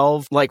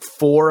 12, like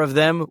 4 of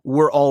them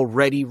were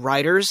already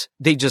riders.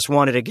 They just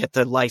wanted to get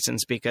the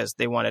license because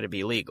they wanted to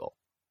be legal.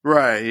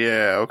 Right.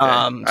 Yeah.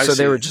 Okay. So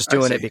they were just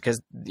doing it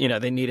because,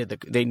 they needed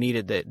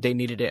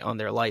it on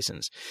their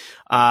license.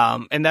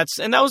 And that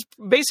was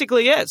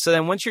basically it. So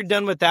then once you're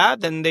done with that,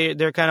 then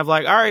they're kind of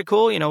like, all right,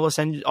 cool. We'll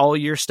send all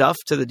your stuff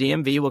to the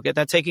DMV. We'll get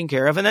that taken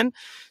care of. And then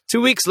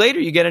 2 weeks later,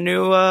 you get a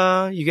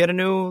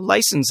new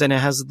license and it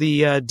has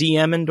the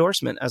DM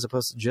endorsement as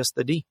opposed to just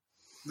the D.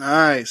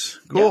 Nice.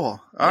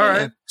 Cool. Yeah. All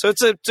right. So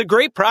it's a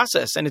great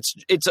process and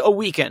it's a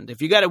weekend.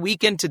 If you got a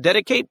weekend to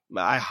dedicate,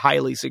 I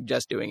highly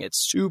suggest doing it.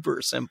 It's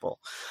super simple.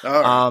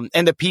 Right.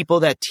 And the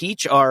people that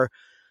teach are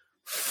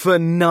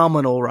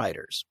phenomenal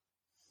riders.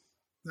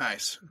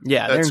 Nice.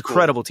 Yeah. They're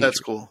incredible teachers.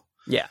 That's cool.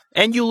 Yeah.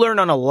 And you learn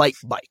on a light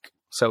bike.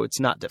 So it's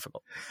not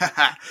difficult.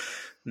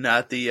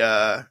 Not the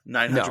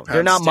 900 No, pound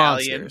they're not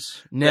stallion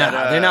monsters. No,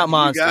 they're not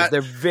monsters.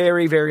 They're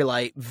very, very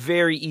light,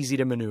 very easy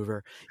to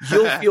maneuver.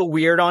 You'll feel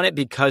weird on it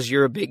because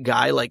you're a big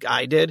guy like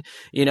I did.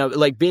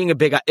 Like being a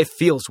big guy, it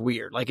feels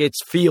weird. Like it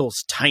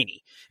feels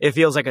tiny. It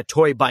feels like a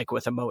toy bike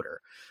with a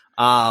motor.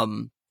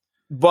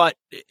 But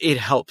it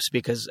helps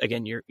because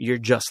again, you're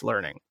just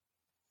learning.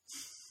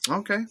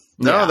 Okay.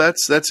 No,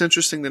 that's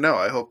interesting to know.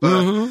 I hope,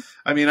 I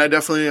mean, I'm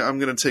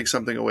going to take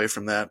something away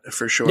from that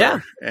for sure.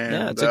 Yeah.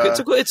 And,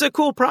 it's a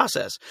cool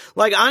process.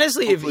 Like,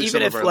 honestly,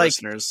 even if a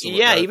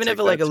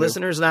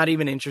listener is not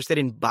even interested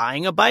in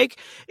buying a bike,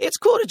 it's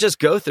cool to just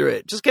go through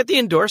it. Just get the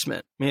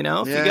endorsement.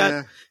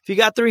 If you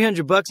got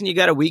 $300 and you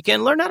got a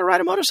weekend, learn how to ride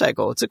a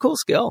motorcycle. It's a cool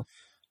skill.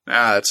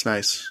 That's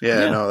nice.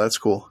 Yeah. No, that's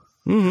cool.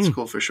 That's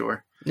cool for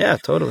sure. Yeah,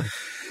 totally.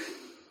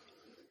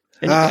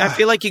 And I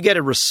feel like you get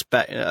a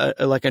respect,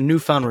 like a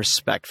newfound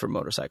respect for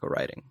motorcycle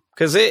riding,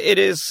 because it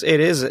is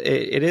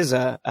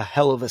a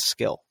hell of a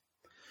skill.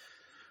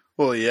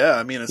 Well, yeah,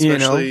 I mean,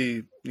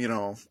 especially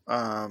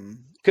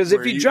because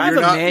if you drive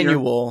a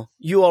manual,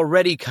 you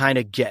already kind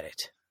of get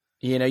it.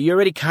 You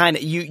already kind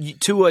of you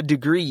to a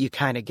degree you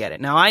kind of get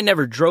it. Now, I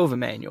never drove a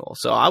manual,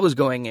 so I was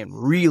going in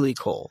really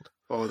cold.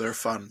 Oh, they're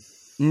fun.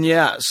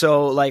 Yeah,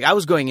 so like I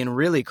was going in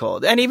really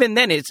cold, and even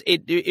then, as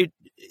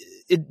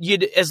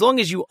long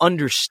as you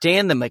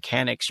understand the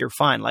mechanics, you're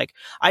fine. Like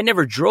I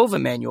never drove a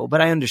manual, but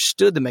I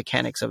understood the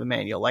mechanics of a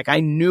manual. Like I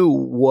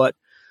knew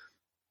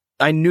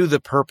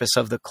the purpose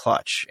of the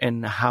clutch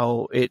and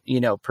how it,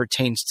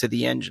 pertains to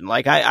the engine.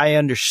 Like I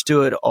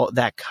understood all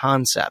that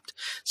concept.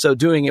 So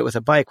doing it with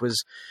a bike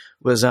was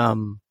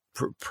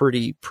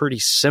pretty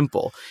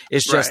simple.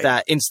 It's just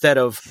that instead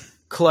of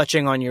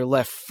clutching on your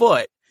left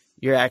foot,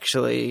 you're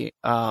actually,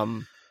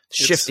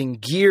 shifting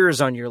gears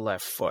on your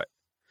left foot.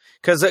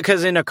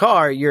 Because in a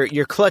car,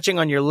 you're clutching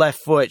on your left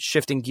foot,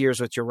 shifting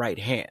gears with your right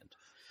hand.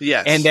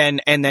 Yes. And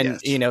then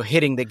Yes.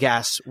 hitting the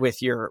gas with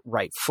your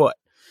right foot.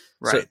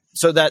 Right.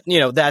 So that,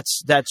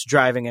 that's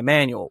driving a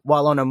manual.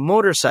 While on a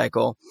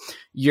motorcycle,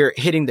 you're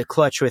hitting the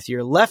clutch with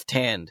your left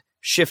hand,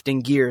 shifting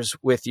gears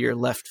with your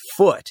left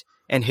foot,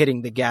 and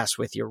hitting the gas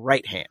with your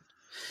right hand.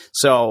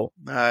 So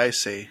I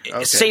see.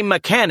 Okay. Same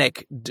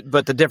mechanic,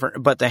 but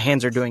the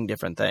hands are doing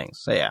different things.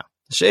 So yeah,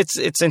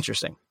 it's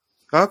interesting.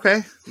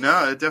 Okay.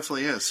 No, it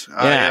definitely is.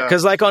 Yeah,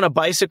 because like on a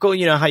bicycle,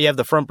 you know how you have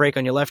the front brake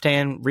on your left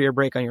hand, rear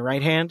brake on your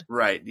right hand?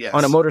 Right, yes.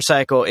 On a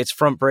motorcycle, it's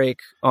front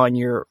brake on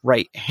your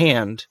right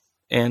hand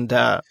and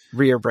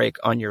rear brake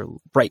on your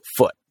right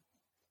foot.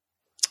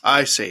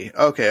 I see.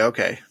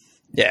 Okay.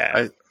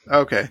 Yeah.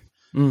 Okay.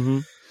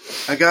 Mm-hmm.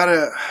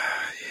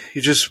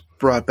 You just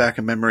brought back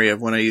a memory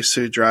of when I used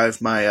to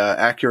drive my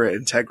Acura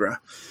Integra.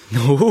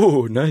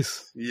 Oh,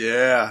 nice.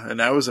 Yeah, and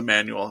that was a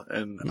manual,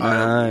 and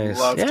nice. I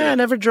loved it. Yeah, I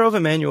never drove a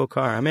manual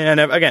car. I mean, I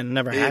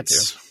never had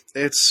to.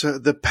 It's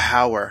the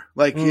power.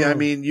 Like, yeah, I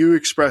mean, you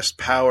expressed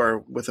power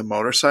with a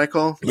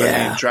motorcycle. Yeah.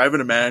 I mean,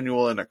 driving a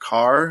manual in a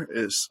car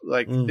is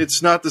like,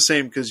 it's not the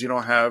same because you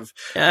don't have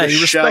the you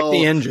respect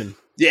the engine.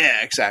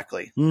 Yeah,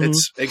 exactly. Mm-hmm.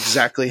 It's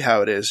exactly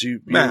how it is.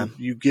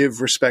 You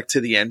give respect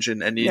to the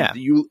engine, and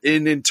you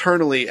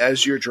internally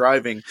as you're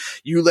driving,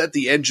 you let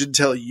the engine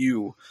tell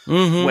you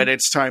when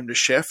it's time to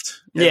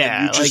shift.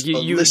 Yeah,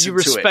 you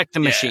respect the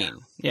machine.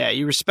 Yeah,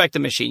 you respect the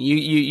machine.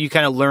 You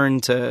kind of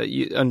learn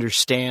to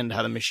understand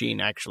how the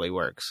machine actually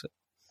works.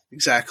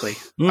 Exactly.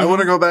 I want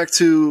to go back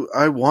to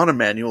I want a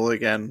manual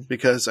again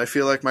because I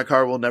feel like my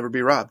car will never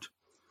be robbed.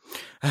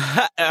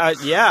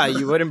 Yeah,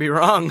 you wouldn't be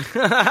wrong.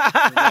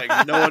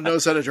 Like, no one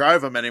knows how to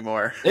drive them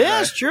anymore.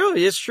 Yeah, it's true.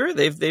 It's true.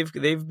 They've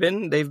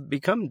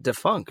become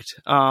defunct.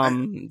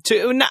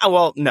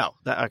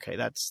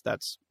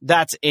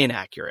 That's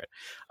inaccurate.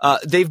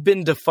 They've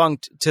been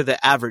defunct to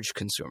the average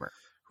consumer.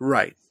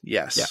 Right.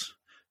 Yes. Yeah.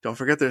 Don't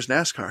forget, there's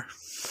NASCAR.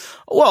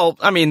 Well,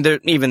 I mean,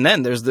 even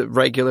then, there's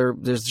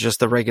just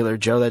the regular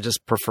Joe that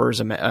just prefers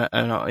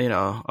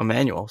a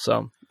manual.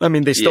 So, I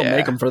mean, they still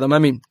make them for them. I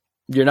mean.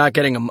 You're not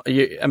getting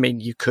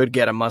you could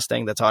get a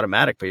Mustang that's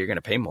automatic, but you're going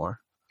to pay more.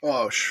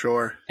 Oh,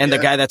 sure. And the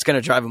guy that's going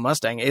to drive a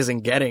Mustang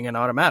isn't getting an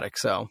automatic,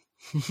 so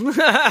no.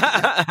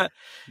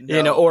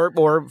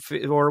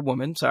 or a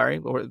woman, sorry,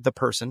 or the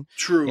person.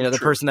 True. The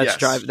person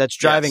that's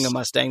driving a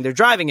Mustang, they're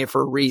driving it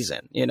for a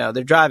reason.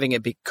 They're driving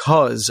it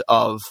because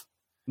of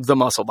the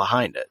muscle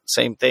behind it.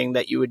 Same thing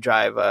that you would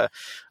drive a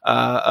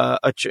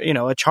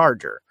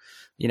Charger.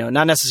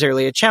 Not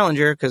necessarily a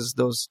Challenger because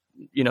those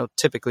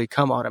typically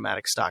come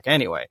automatic stock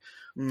anyway.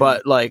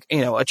 But like,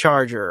 a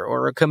Charger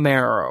or a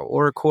Camaro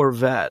or a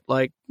Corvette,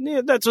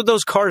 that's what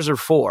those cars are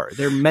for.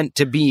 They're meant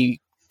to be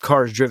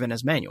cars driven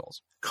as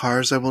manuals.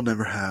 Cars I will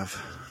never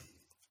have.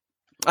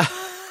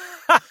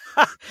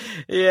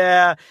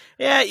 Yeah.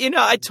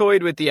 I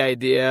toyed with the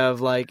idea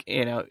of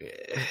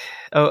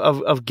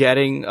of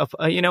getting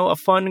a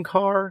fun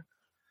car,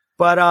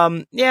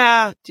 but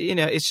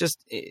it's just.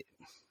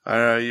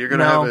 You're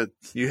gonna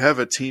have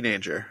a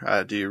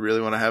teenager. Do you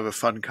really want to have a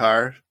fun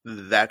car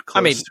that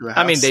close to a house?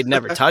 I mean, they'd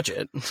never touch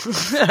it.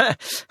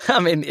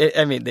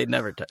 They'd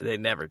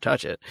never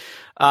touch it.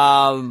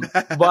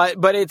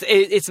 But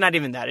it's not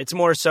even that. It's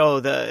more so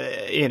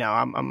I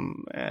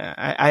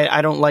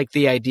don't like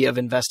the idea of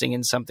investing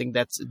in something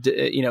that's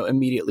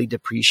immediately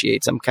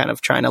depreciates. I'm kind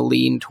of trying to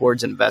lean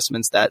towards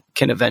investments that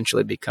can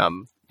eventually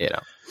become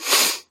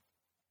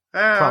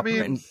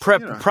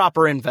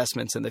proper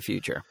investments in the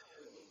future.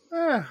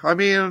 You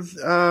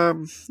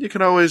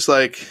can always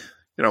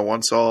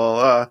once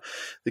all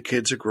the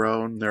kids are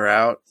grown, they're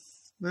out,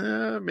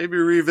 maybe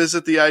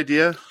revisit the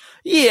idea.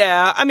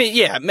 Yeah,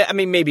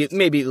 maybe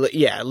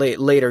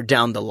later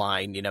down the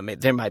line,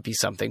 there might be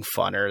something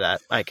funner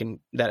that I can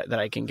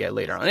get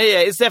later on.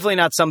 Yeah, it's definitely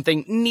not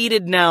something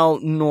needed now,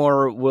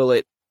 nor will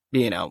it.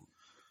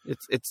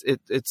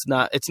 It's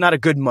not a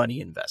good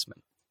money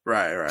investment.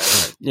 Right.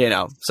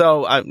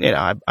 So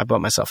I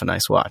bought myself a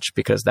nice watch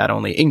because that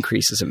only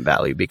increases in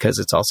value because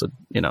it's also,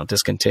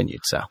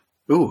 discontinued. So.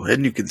 Ooh,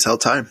 and you can tell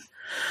time.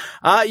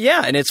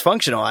 Yeah. And it's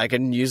functional. I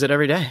can use it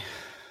every day.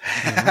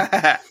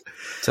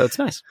 So it's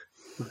nice.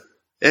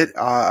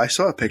 I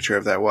saw a picture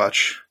of that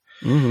watch.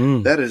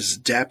 Mm-hmm. That is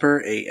dapper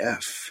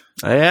AF.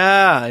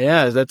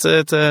 Yeah.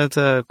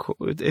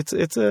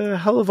 It's a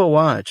hell of a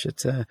watch.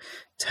 It's a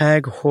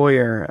Tag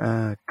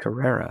Heuer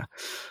Carrera.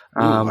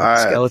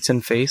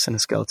 Skeleton face and a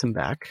skeleton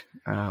back,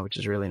 which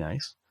is really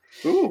nice.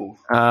 Ooh.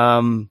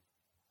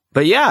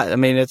 But yeah,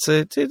 it's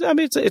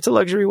a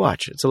luxury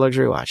watch. It's a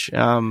luxury watch.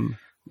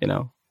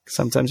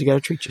 Sometimes you got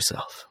to treat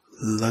yourself.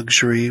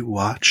 Luxury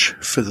watch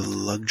for the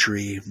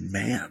luxury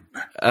man.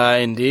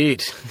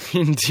 Indeed.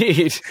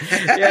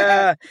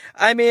 Yeah.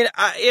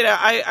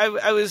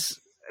 I was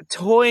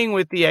toying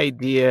with the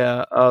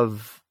idea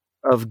of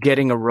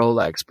getting a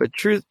Rolex, but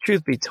truth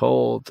be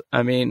told,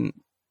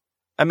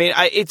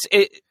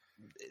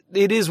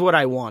 it is what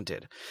I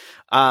wanted.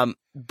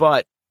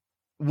 But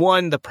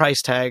one, the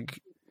price tag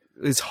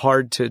is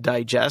hard to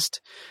digest.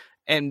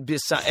 And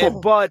besides,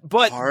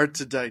 but hard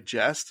to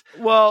digest.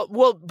 Well,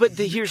 but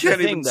here's the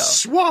thing, though.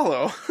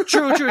 Swallow.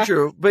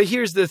 True. But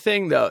here's the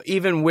thing, though.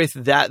 Even with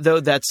that, though,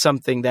 that's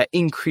something that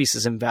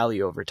increases in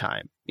value over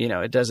time. You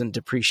know, it doesn't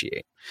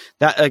depreciate.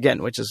 That,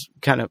 again, which is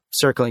kind of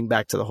circling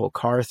back to the whole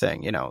car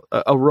thing. You know,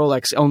 a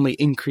Rolex only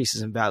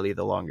increases in value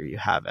the longer you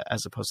have it,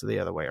 as opposed to the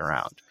other way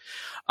around.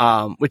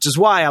 Which is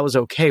why I was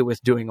okay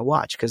with doing a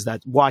watch, because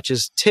that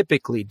watches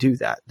typically do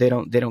that. They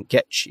don't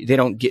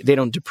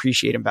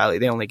depreciate in value.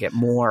 They only get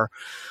more.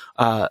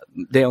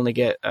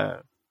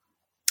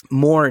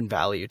 More in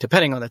value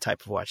depending on the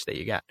type of watch that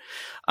you get.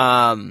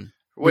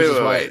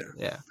 Wait.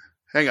 Yeah.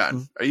 Hang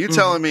on. Are you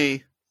telling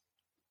me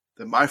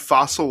that my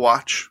Fossil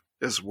watch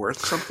is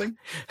worth something?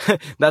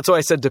 That's why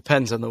I said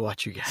depends on the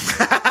watch you get.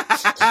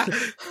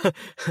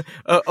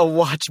 A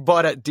watch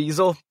bought at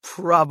Diesel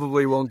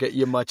probably won't get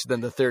you much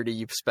than the $30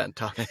 you've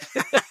spent on it.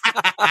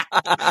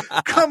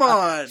 Come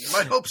on,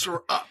 my hopes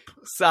were up.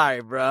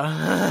 Sorry, bro.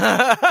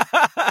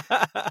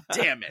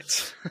 Damn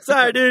it.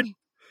 Sorry, dude.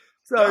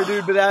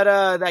 But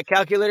that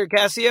calculator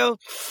Casio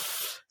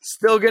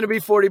still gonna be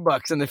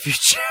 $40 in the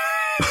future.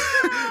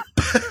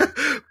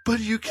 But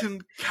you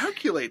can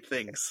calculate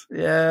things.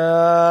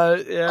 Yeah.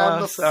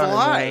 On the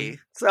fly. Man.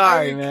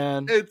 Sorry,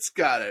 man. It's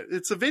got it.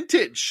 It's a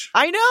vintage.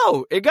 I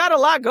know. It got a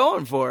lot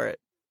going for it.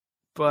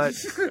 But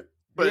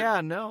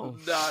yeah, no.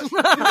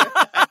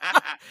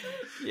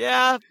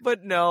 Yeah,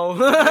 but no.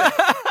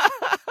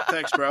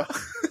 Thanks, bro.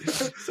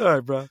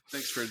 Sorry, bro.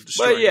 Thanks for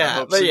destroying my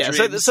hopes and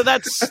dreams. So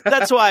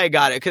that's why I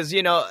got it, because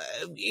you know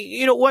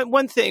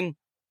one thing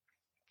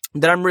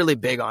that I'm really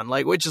big on,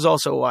 like, which is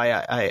also why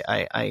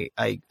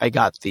I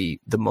got the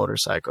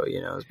motorcycle,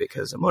 you know, is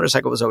because the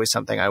motorcycle was always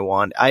something I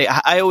wanted.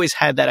 I always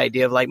had that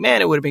idea of like,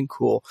 man, it would have been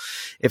cool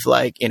if,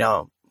 like, you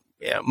know,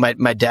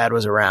 my dad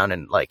was around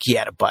and like he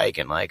had a bike,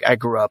 and like I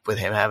grew up with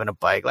him having a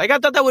bike. Like I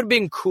thought that would have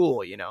been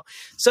cool, you know.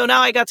 So now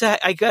I got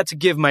to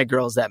give my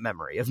girls that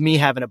memory of me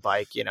having a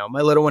bike, you know,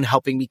 my little one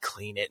helping me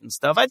clean it and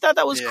stuff. I thought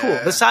that was cool.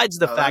 Besides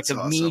the fact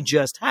of me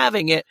just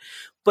having it,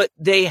 but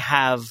they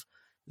have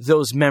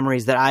those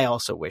memories that I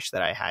also wish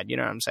that I had. You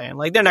know what I'm saying?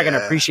 Like they're not going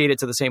to appreciate it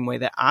to the same way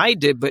that I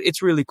did, but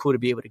it's really cool to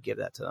be able to give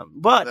that to them.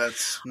 But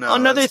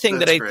another thing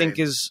that I think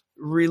is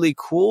really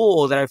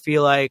cool that I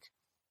feel like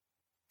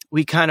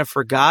we kind of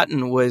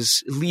forgotten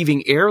was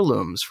leaving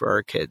heirlooms for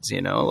our kids,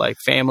 you know, like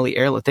family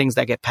heirloom, things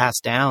that get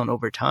passed down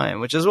over time,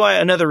 which is why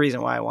another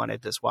reason why I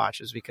wanted this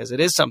watch is because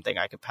it is something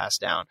I could pass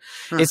down.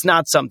 It's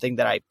not something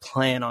that I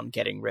plan on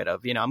getting rid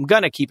of. You know, I'm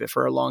going to keep it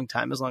for a long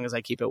time, as long as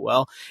I keep it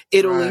well.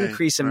 It'll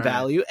increase in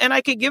value, and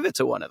I could give it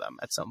to one of them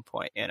at some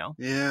point, you know?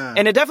 Yeah.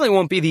 And it definitely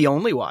won't be the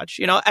only watch,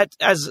 you know,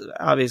 as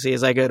obviously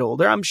as I get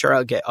older, I'm sure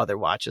I'll get other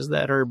watches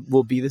that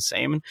will be the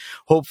same. And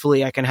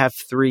hopefully I can have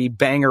 3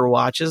 banger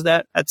watches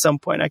that at some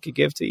point I could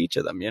give to each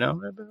of them, you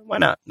know. Why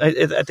not?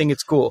 I think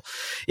it's cool,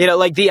 you know,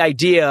 like the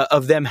idea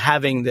of them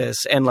having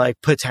this and like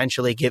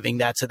potentially giving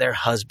that to their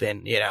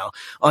husband, you know,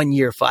 on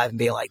year 5 and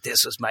being like,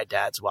 this was my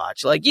dad's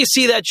watch. Like you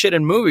see that shit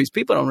in movies.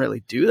 People don't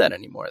really do that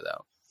anymore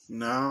though.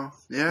 No.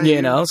 Yeah.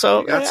 You know,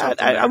 so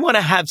I want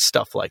to have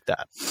stuff like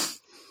that.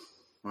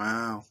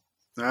 Wow.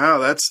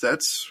 That's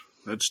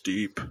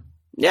deep.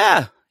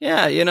 Yeah.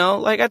 Yeah, you know,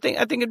 like I think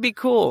it'd be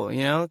cool,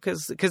 you know,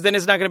 because then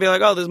it's not going to be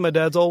like, oh, this is my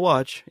dad's old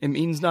watch. It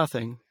means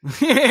nothing.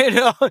 You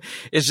know,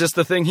 it's just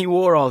the thing he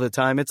wore all the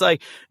time. It's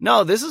like,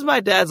 no, this is my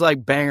dad's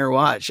like banger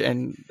watch,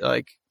 and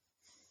like,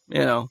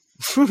 you know,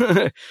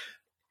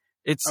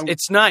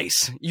 it's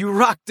nice. You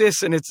rock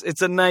this, and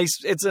it's a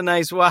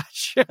nice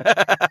watch. I'm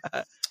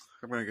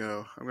gonna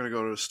go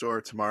to the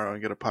store tomorrow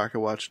and get a pocket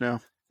watch now.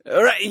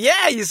 All right.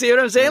 Yeah, you see what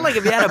I'm saying? Like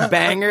if you had a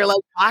banger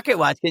like pocket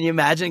watch, can you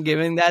imagine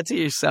giving that to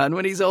your son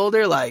when he's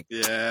older? Like,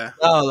 yeah.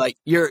 Oh, like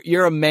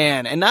you're a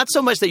man, and not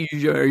so much that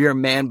you're a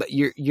man, but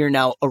you're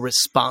now a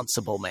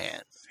responsible man.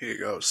 Here you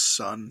go,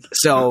 son.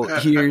 So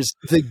here's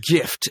the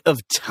gift of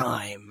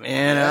time. You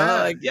know,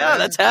 like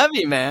that's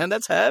heavy, man.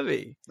 That's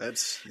heavy.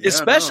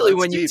 Especially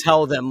when you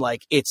tell them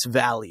like its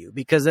value,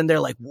 because then they're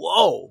like,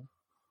 whoa,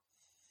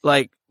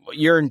 like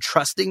you're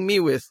entrusting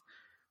me with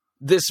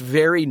this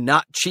very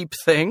not cheap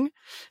thing,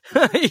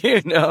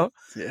 you know?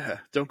 Yeah.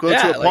 Don't go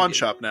to a pawn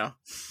shop now.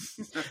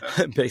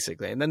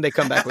 Basically. And then they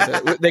come back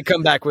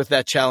with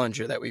that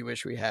Challenger that we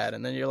wish we had.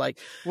 And then you're like,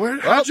 there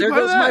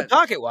goes my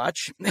pocket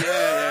watch.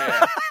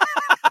 Yeah.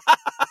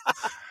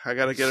 I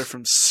got to get it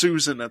from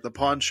Susan at the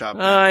pawn shop.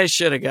 I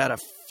should have got a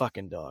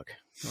fucking dog.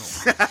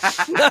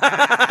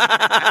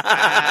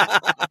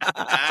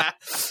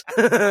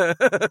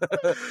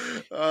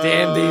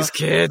 Damn these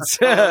kids.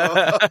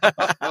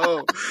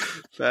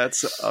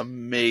 That's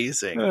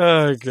amazing.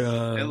 Oh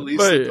god. At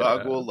least the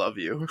dog will love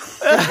you.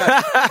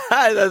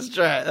 That's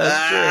right.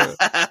 That's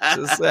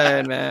true. Just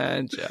saying,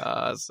 man.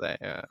 Just saying.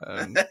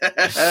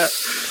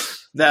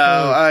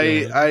 No,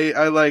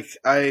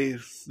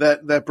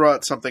 that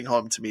brought something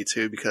home to me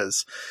too,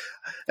 because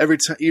every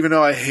time, even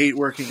though I hate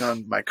working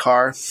on my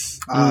car,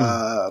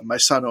 my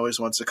son always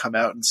wants to come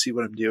out and see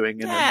what I'm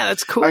doing. And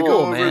that's cool. I go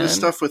over man. the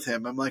stuff with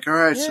him. I'm like, all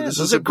right, so this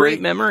is great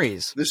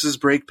memories. This is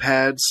brake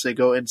pads. They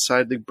go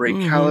inside the brake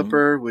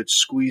caliper, which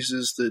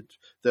squeezes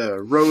the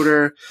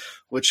rotor,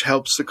 which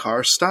helps the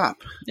car stop.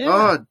 Yeah.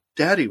 Oh,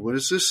 Daddy, what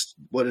is this?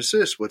 What is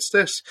this? What's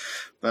this?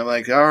 And I'm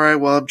like, all right,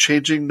 well, I'm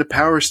changing the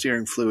power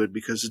steering fluid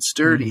because it's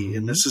dirty,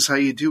 and this is how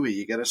you do it.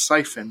 You got a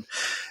siphon,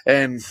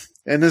 and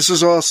this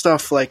is all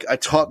stuff like I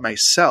taught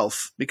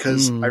myself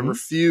because I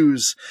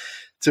refuse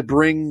to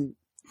bring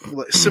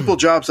simple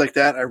jobs like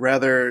that. I'd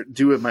rather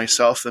do it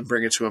myself than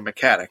bring it to a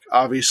mechanic.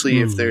 Obviously,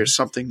 if there's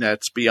something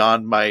that's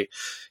beyond my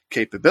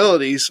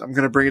capabilities, I'm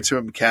going to bring it to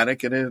a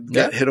mechanic and then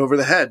get hit over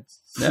the head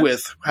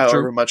with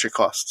however much it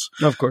costs.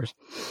 Of course.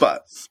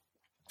 But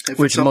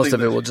which most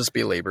of it will just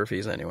be labor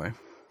fees anyway.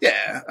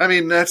 Yeah. I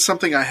mean, that's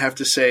something I have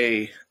to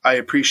say I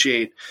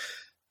appreciate.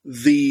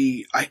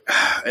 And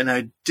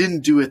I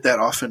didn't do it that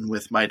often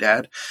with my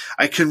dad.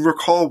 I can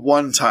recall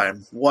one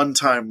time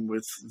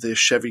with the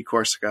Chevy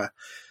Corsica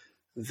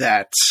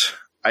that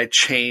I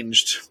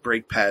changed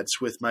brake pads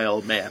with my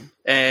old man.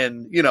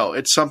 And,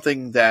 it's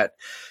something that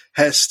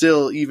has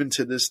still, even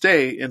to this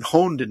day,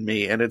 honed in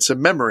me, and it's a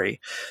memory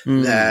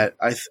that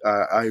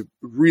I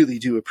really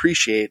do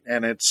appreciate,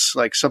 and it's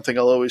like something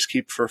I'll always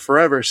keep for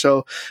forever.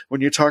 So when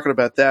you're talking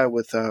about that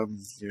with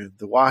the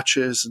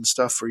watches and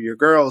stuff for your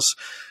girls,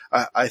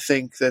 I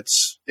think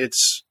it's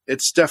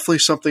definitely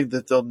something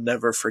that they'll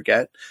never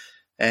forget.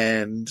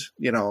 And,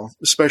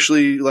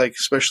 especially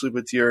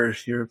with your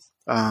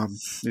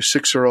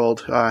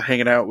 6-year-old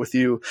hanging out with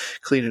you,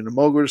 cleaning a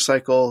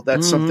motorcycle,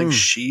 that's something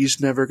she's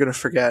never going to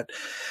forget.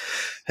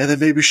 And then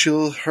maybe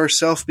she'll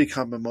herself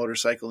become a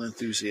motorcycle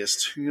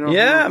enthusiast. Who knows?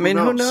 I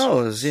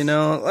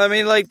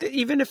mean, like,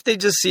 even if they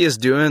just see us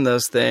doing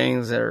those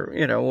things or,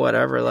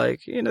 whatever, like,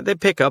 they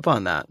pick up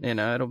on that,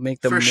 it'll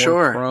make them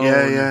more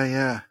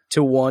prone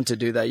to want to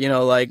do that.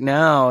 Like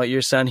now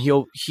your son,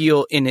 he'll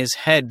in his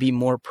head be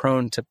more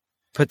prone to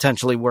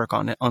potentially work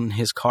on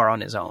his car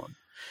on his own.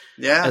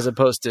 Yeah. As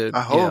opposed to,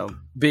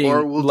 being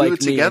or we'll like do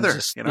it together,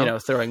 and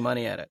just, throwing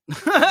money at it.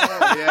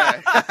 Yeah.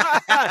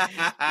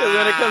 Because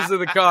when it comes to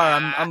the car,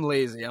 I'm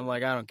lazy. I'm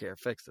like, I don't care.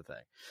 Fix the thing.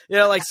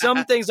 Like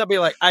some things I'll be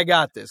like, I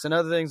got this. And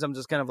other things I'm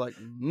just kind of like,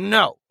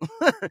 no,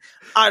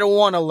 I don't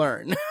want to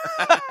learn.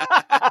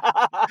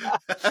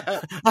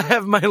 I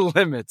have my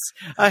limits.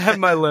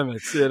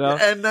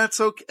 And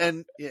that's okay.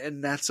 And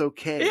that's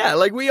okay. Yeah.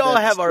 Like we all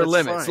have our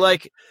limits. Fine.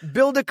 Like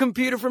build a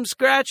computer from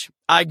scratch.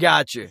 I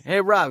got you. Hey,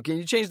 Rob, can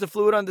you change the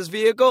fluid on this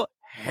vehicle?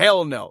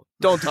 Hell no.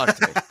 Don't talk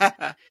to me.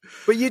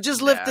 But you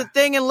just lift the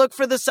thing and look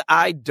for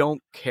I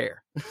don't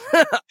care.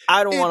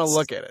 I don't want to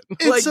look at it.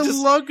 It's a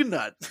lug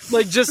nut.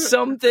 Like just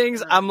some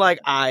things I'm like,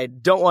 I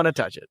don't want to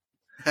touch it.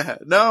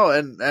 No,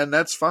 and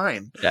that's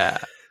fine. Yeah.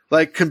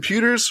 Like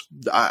computers,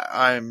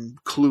 I'm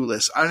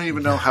clueless. I don't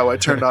even know how I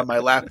turned on my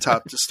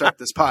laptop to start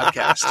this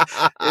podcast.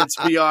 It's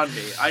beyond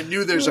me. I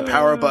knew there's a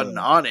power button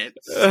on it.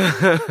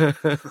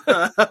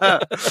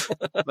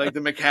 Like the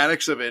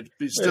mechanics of it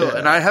still.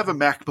 And I have a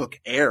MacBook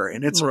Air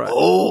and it's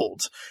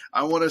old.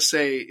 I want to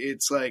say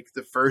it's like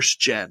the first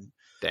gen.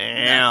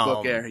 Damn.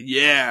 MacBook Air.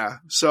 Yeah.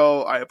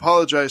 So I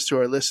apologize to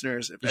our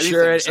listeners. If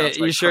anything sounds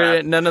like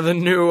crap. None of the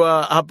new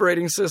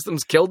operating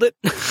systems killed it?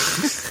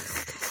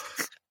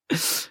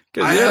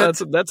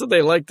 Because that's what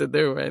they like to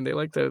do, man. They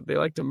like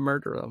to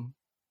murder them.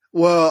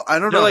 Well, I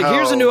don't know. They're like,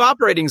 here's a new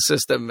operating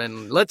system,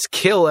 and let's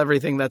kill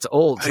everything that's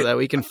old so that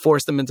we can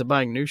force them into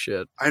buying new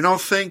shit. I don't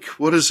think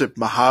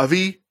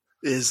Mojave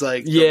is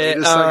like the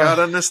latest I got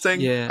on this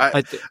thing.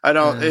 Yeah, I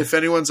don't. If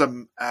anyone's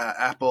an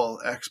Apple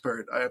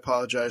expert, I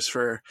apologize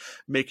for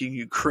making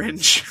you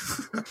cringe.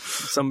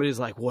 Somebody's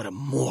like, "What a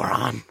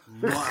moron!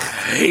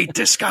 I hate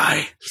this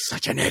guy. He's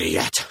such an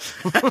idiot.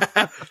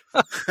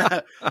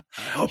 I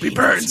hope he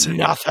burns.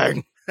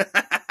 Nothing.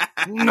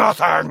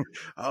 Nothing.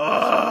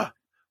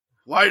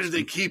 Why do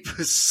they keep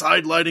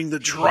sidelighting the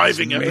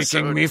driving episode?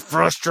 Making me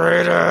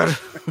frustrated.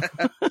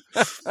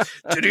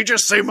 Did he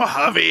just say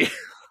Mojave?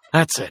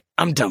 That's it.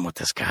 I'm done with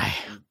this guy.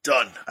 I'm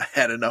done. I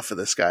had enough of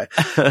this guy.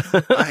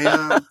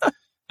 I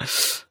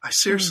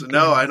seriously,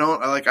 no, I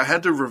don't. I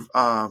had to,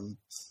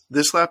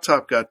 this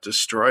laptop got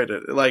destroyed.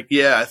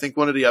 I think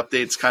one of the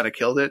updates kind of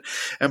killed it.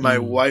 And my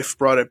wife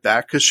brought it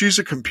back because she's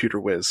a computer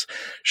whiz.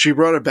 She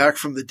brought it back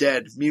from the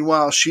dead.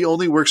 Meanwhile, she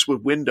only works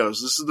with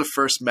Windows. This is the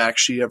first Mac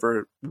she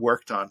ever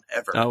worked on,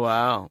 ever. Oh,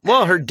 wow.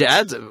 Well, her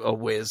dad's a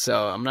whiz,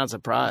 so I'm not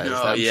surprised.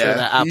 I'm sure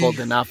that Apple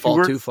did not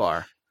fall too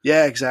far.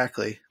 Yeah,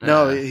 exactly.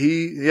 No,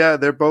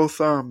 they're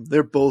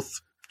both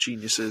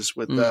geniuses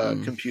with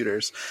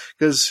computers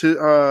because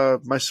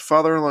my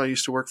father-in-law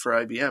used to work for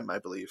IBM, I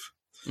believe.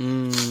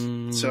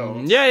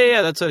 So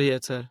that's what he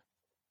had said.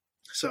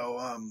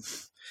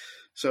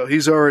 So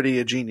he's already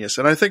a genius,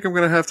 and I think I'm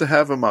going to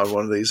have him on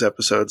one of these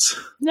episodes.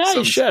 Yeah,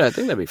 you should. I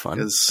think that'd be fun.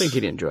 I think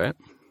he'd enjoy it.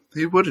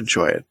 He would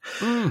enjoy it.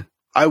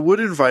 I would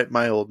invite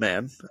my old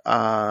man,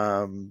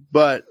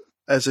 but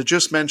as I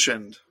just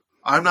mentioned,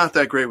 I'm not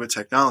that great with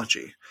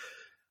technology.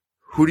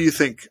 Who do you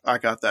think I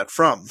got that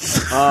from?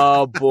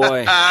 Oh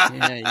boy.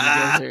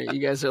 Yeah, you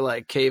guys are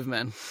like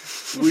cavemen.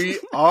 We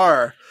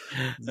are.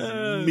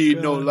 Me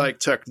no like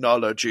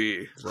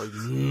technology. Like,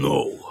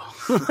 no.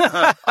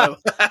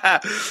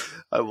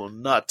 I will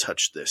not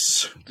touch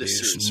this. This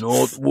is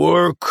not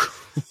work.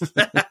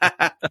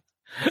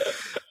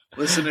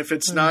 Listen, if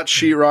it's not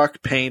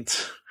sheetrock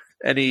paint,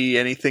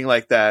 anything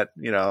like that,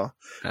 we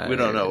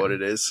don't know what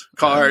it is.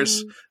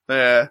 Cars.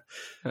 Yeah,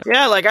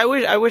 like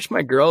I wish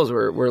my girls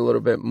were a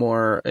little bit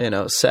more,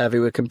 savvy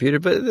with computer,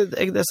 but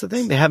that's the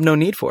thing. They have no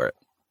need for it.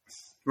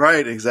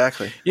 Right,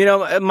 exactly.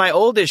 My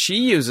oldest, she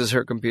uses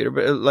her computer,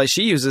 but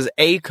she uses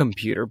a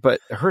computer,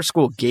 but her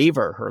school gave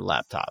her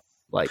laptop.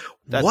 Like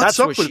what's that's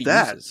up what with she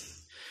that? uses.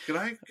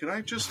 Can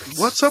I just?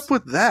 What's up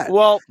with that?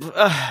 Well,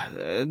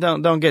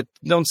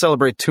 don't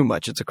celebrate too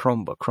much. It's a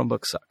Chromebook.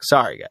 Chromebooks suck.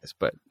 Sorry, guys,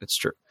 but it's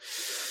true.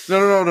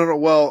 No.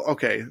 Well,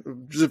 okay.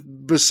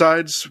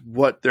 Besides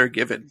what they're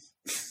given.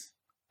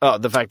 Oh,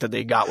 the fact that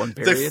they got one.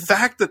 Period. The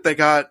fact that they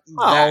got.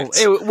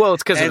 It's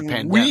because of the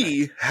pandemic.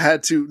 We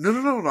had to.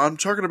 No. I'm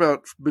talking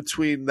about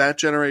between that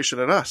generation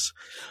and us.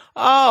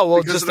 Oh,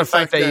 well, because just the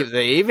fact that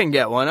they even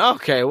get one.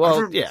 Okay,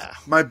 well, yeah.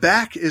 My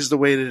back is the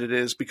way that it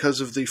is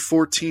because of the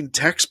 14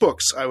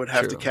 textbooks I would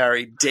have to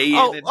carry day in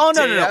and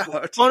day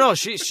out. Oh, no,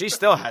 she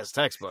still has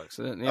textbooks.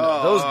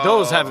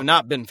 Those have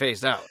not been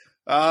phased out.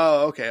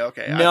 Oh, okay.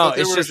 No,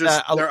 it's just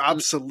they're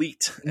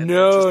obsolete.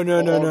 No,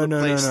 nothing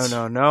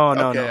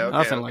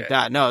like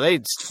that. No,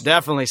 they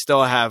definitely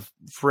still have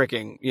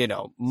freaking,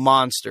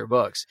 monster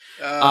books.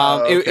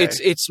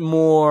 It's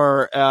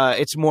more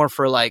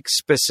for like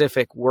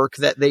specific work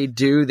that they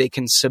do. They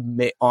can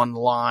submit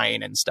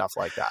online and stuff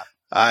like that.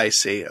 I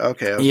see.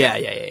 Okay. Yeah.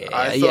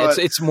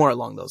 It's more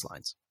along those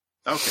lines.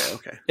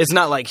 Okay. It's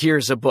not like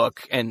here's a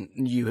book and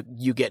you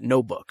get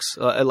no books.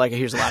 Like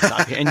here's a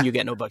laptop and you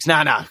get no books.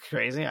 No,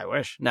 crazy. I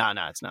wish. No,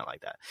 it's not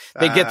like that.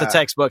 They get the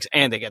textbooks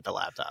and they get the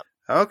laptop.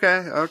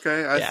 Okay.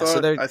 So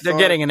they're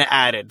getting an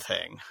added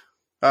thing.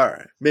 All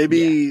right.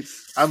 Maybe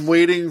I'm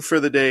waiting for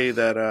the day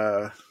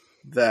that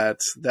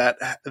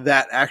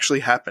that actually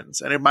happens,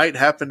 and it might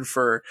happen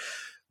for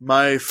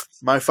my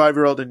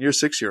 5-year-old and your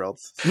 6-year-old.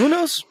 Who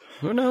knows?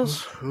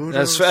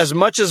 As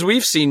much as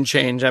we've seen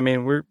change,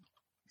 we're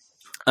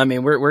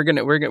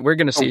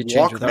gonna see a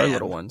change with our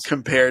little ones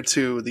compared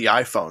to the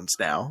iPhones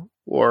now,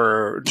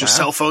 or just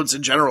cell phones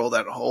in general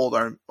that hold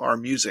our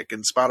music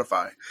and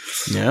Spotify.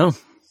 Yeah.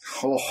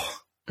 Oh.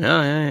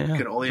 Yeah. I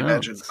can only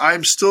imagine.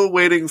 I'm still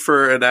waiting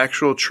for an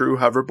actual true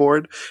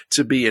hoverboard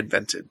to be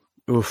invented.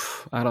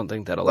 Oof, I don't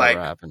think that'll ever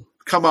happen.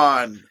 Come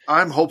on,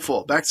 I'm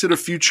hopeful. Back to the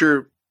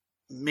Future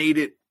made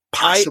it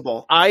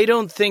possible. I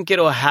don't think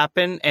it'll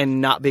happen,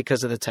 and not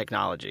because of the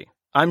technology.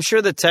 I'm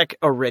sure the tech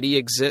already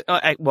exists.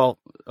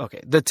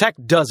 The tech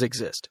does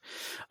exist.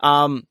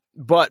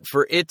 But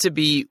for it to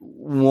be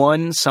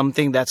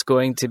something that's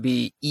going to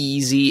be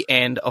easy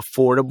and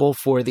affordable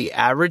for the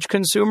average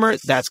consumer,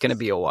 that's going to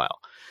be a while.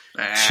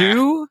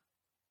 2,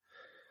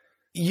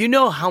 you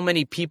know how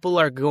many people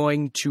are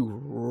going to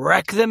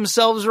wreck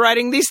themselves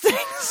writing these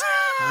things?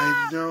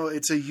 I know.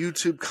 It's a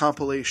YouTube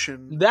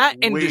compilation.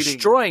 And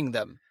destroying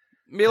them.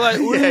 Be like,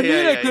 what do you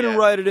mean I couldn't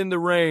write it in the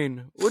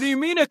rain? What do you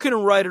mean I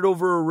couldn't write it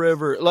over a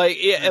river?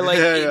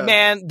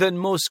 Man, the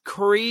most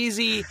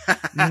crazy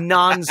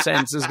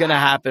nonsense is going to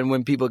happen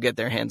when people get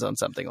their hands on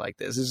something like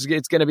this.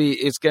 It's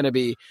going to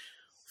be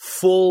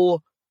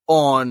full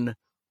on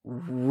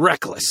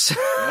reckless.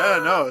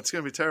 No, it's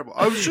going to be terrible.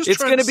 I was just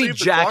it's going to be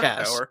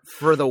Jackass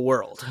for the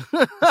world.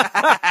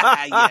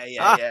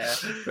 Yeah.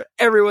 For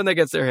everyone that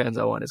gets their hands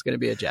on one, it's going to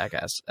be a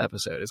Jackass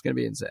episode. It's going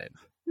to be insane.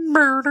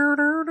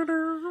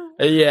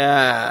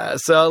 Yeah,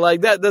 so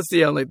that's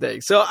the only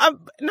thing. So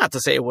I'm not to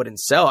say it wouldn't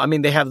sell.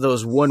 They have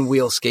those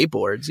one-wheel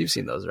skateboards. You've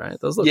seen those, right?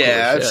 Those look cool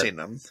as I've shit. seen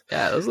them.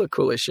 Yeah, those look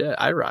cool as shit.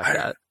 I'd rock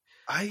that.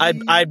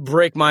 I'd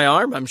break my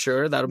arm. I'm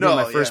sure that'll be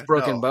my first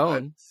broken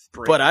bone.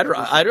 But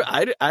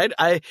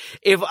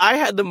if I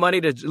had the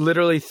money to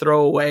literally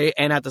throw away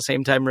and at the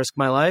same time risk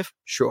my life,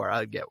 sure,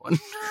 I'd get one.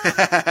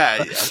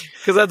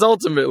 Because that's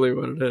ultimately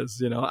what it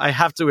is. I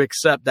have to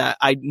accept that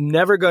I'm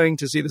never going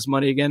to see this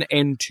money again.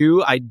 And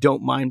 2, I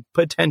don't mind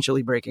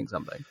potentially breaking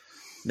something.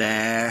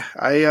 Nah,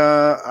 I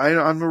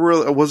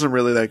wasn't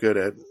really that good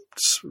at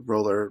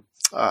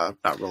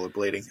not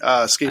rollerblading,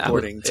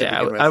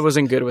 skateboarding. I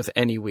wasn't good with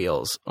any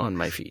wheels on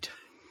my feet.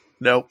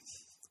 Nope.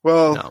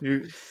 Well,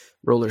 no.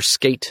 Roller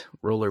skate,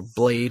 roller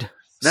blade,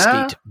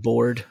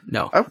 skateboard.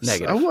 No,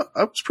 negative.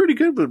 I was pretty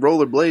good with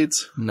roller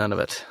blades. None of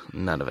it.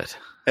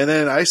 And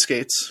then ice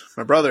skates.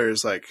 My brother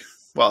is like,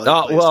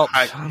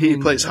 he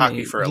plays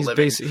hockey for a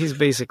living. He's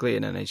basically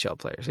an NHL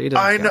player, so he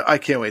doesn't. I know. I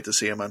can't wait to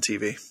see him on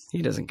TV.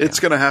 He doesn't count. It's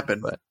going to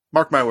happen. But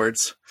mark my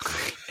words.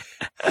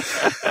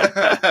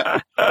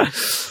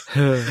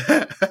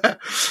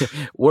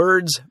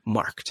 Words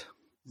marked.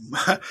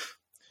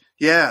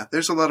 Yeah,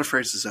 there's a lot of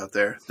phrases out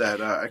there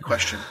that I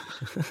question,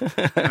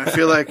 and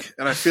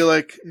I feel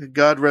like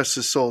God rest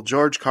his soul,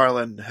 George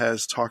Carlin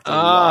has talked a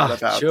lot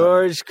about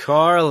George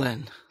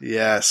Carlin.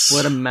 Yes,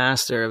 what a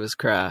master of his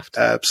craft.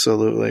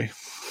 Absolutely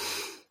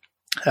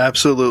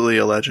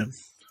a legend.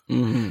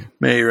 Mm-hmm.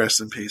 May he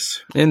rest in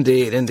peace.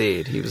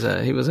 Indeed. He was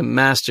a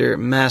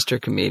master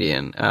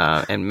comedian,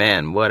 and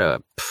man, what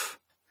a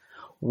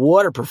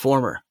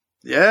performer.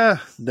 Yeah,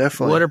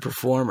 definitely. What a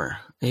performer.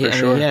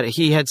 Sure.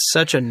 He had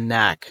such a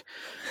knack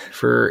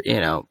for,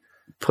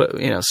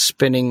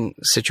 spinning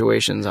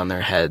situations on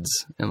their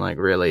heads and like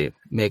really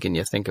making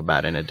you think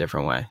about it in a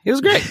different way. He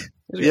was great.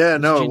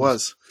 It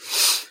was.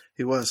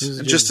 He was.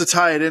 And just to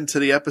tie it into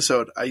the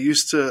episode, I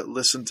used to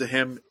listen to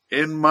him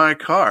in my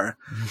car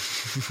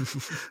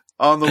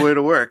on the way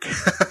to work.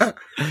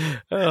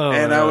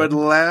 And I would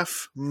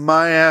laugh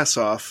my ass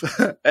off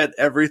at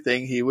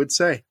everything he would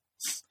say.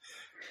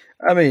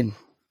 I mean,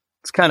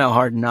 it's kind of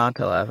hard not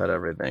to laugh at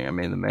everything. I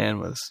mean, the man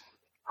was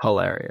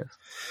hilarious.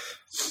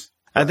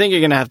 I think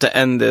you're going to have to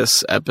end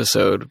this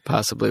episode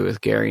possibly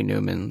with Gary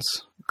Newman's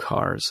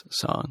Cars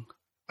song.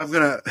 I'm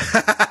going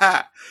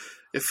to...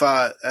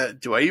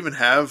 do I even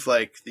have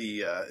like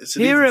the, is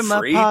it Here even in my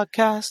free?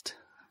 podcast,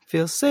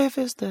 feel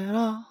safest at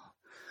all.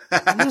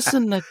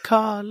 Listen to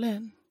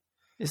Carlin.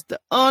 It's the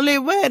only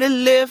way to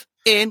live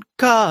in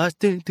cars.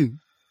 Do, do,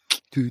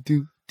 do,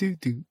 do, do,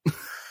 do.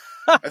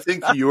 I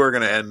think you are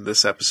going to end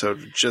this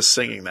episode just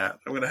singing that.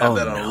 I'm going to have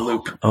that on a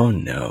loop. Oh,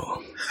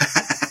 no.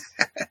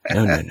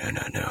 No.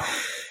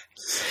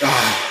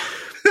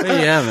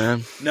 Yeah,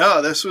 man.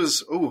 No, this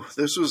was,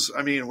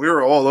 I mean, we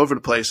were all over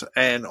the place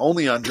and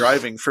only on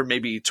driving for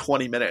maybe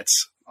 20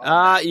 minutes.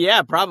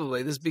 Yeah,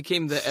 probably. This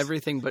became the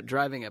everything but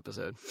driving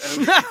episode.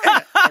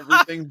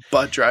 Everything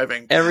but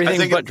driving.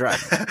 Everything but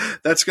driving.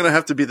 That's going to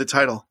have to be the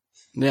title.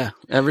 Yeah,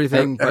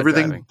 everything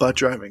but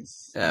driving.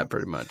 Yeah,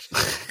 pretty much.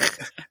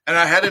 And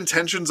I had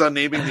intentions on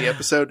naming the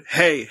episode,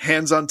 Hey,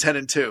 Hands on 10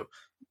 and 2.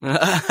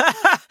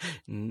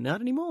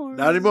 Not anymore.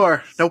 Not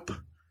anymore. Nope.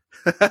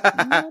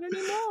 Not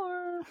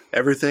anymore.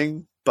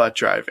 Everything but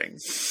driving.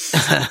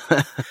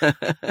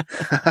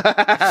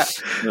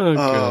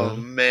 Oh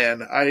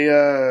man.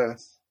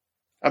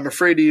 I'm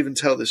afraid to even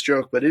tell this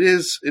joke, but it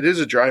is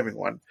a driving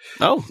one.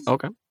 Oh,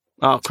 okay.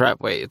 Oh crap,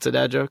 wait, it's a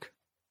dad joke?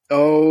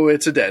 Oh,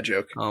 it's a dad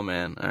joke. Oh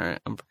man. All right,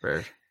 I'm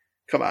prepared.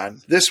 Come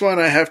on. This one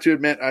I have to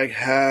admit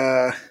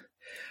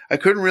I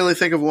couldn't really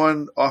think of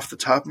one off the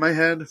top of my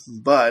head,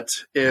 but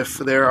if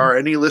there are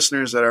any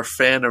listeners that are a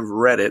fan of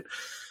Reddit,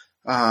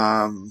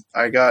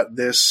 I got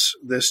this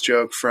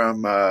joke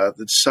from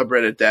the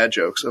subreddit Dad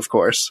Jokes, of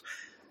course,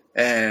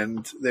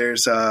 and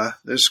there's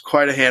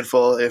quite a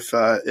handful.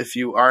 If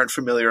you aren't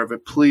familiar with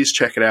it, please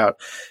check it out.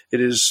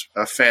 It is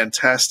a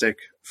fantastic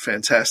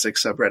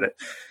subreddit.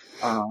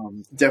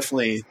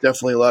 Definitely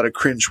a lot of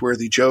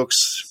cringeworthy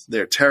jokes.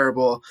 They're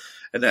terrible,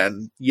 and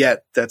then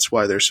yet that's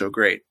why they're so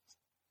great.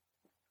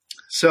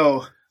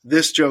 So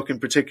this joke in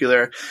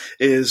particular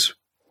is,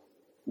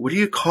 what do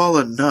you call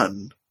a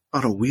nun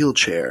on a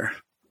wheelchair?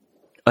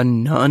 A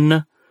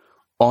nun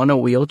on a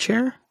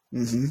wheelchair?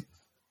 Mm-hmm.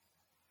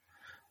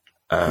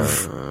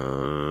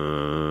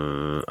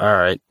 All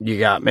right, you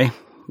got me.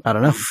 I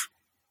don't know.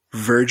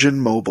 Virgin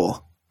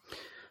Mobile.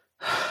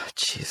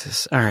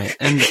 Jesus. All right,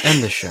 end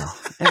the show.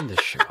 End the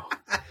show.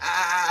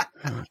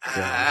 Oh,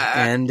 God.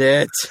 End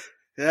it.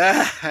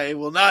 I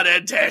will not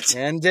end it.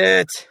 End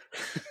it.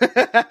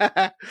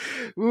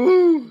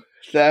 Woo.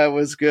 That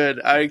was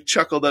good. I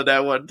chuckled on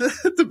that one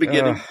at the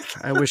beginning.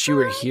 I wish you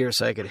were here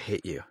so I could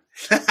hit you.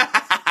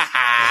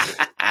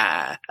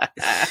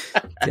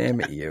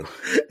 Damn it, you.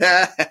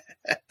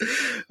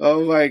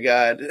 Oh my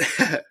God.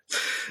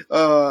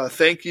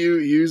 Thank you,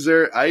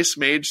 user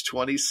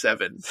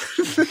IceMage27.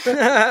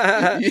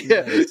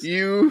 Yeah,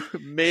 you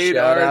made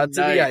Shout our out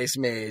to night. the Ice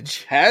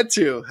Mage. Had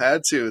to.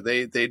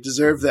 They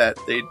deserve that.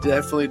 They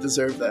definitely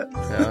deserve that.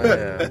 Oh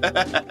yeah.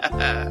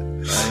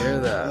 I hear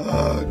that.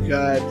 Oh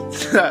God.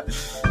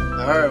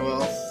 All right.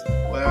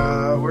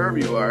 Well, wherever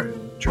you are,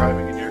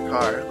 driving in your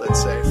car,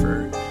 let's say,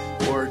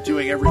 or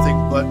doing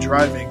everything but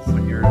driving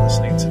when you're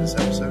listening to this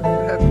episode,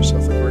 have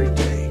yourself a great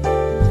day.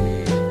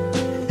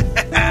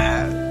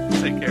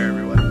 Take care,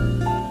 everyone.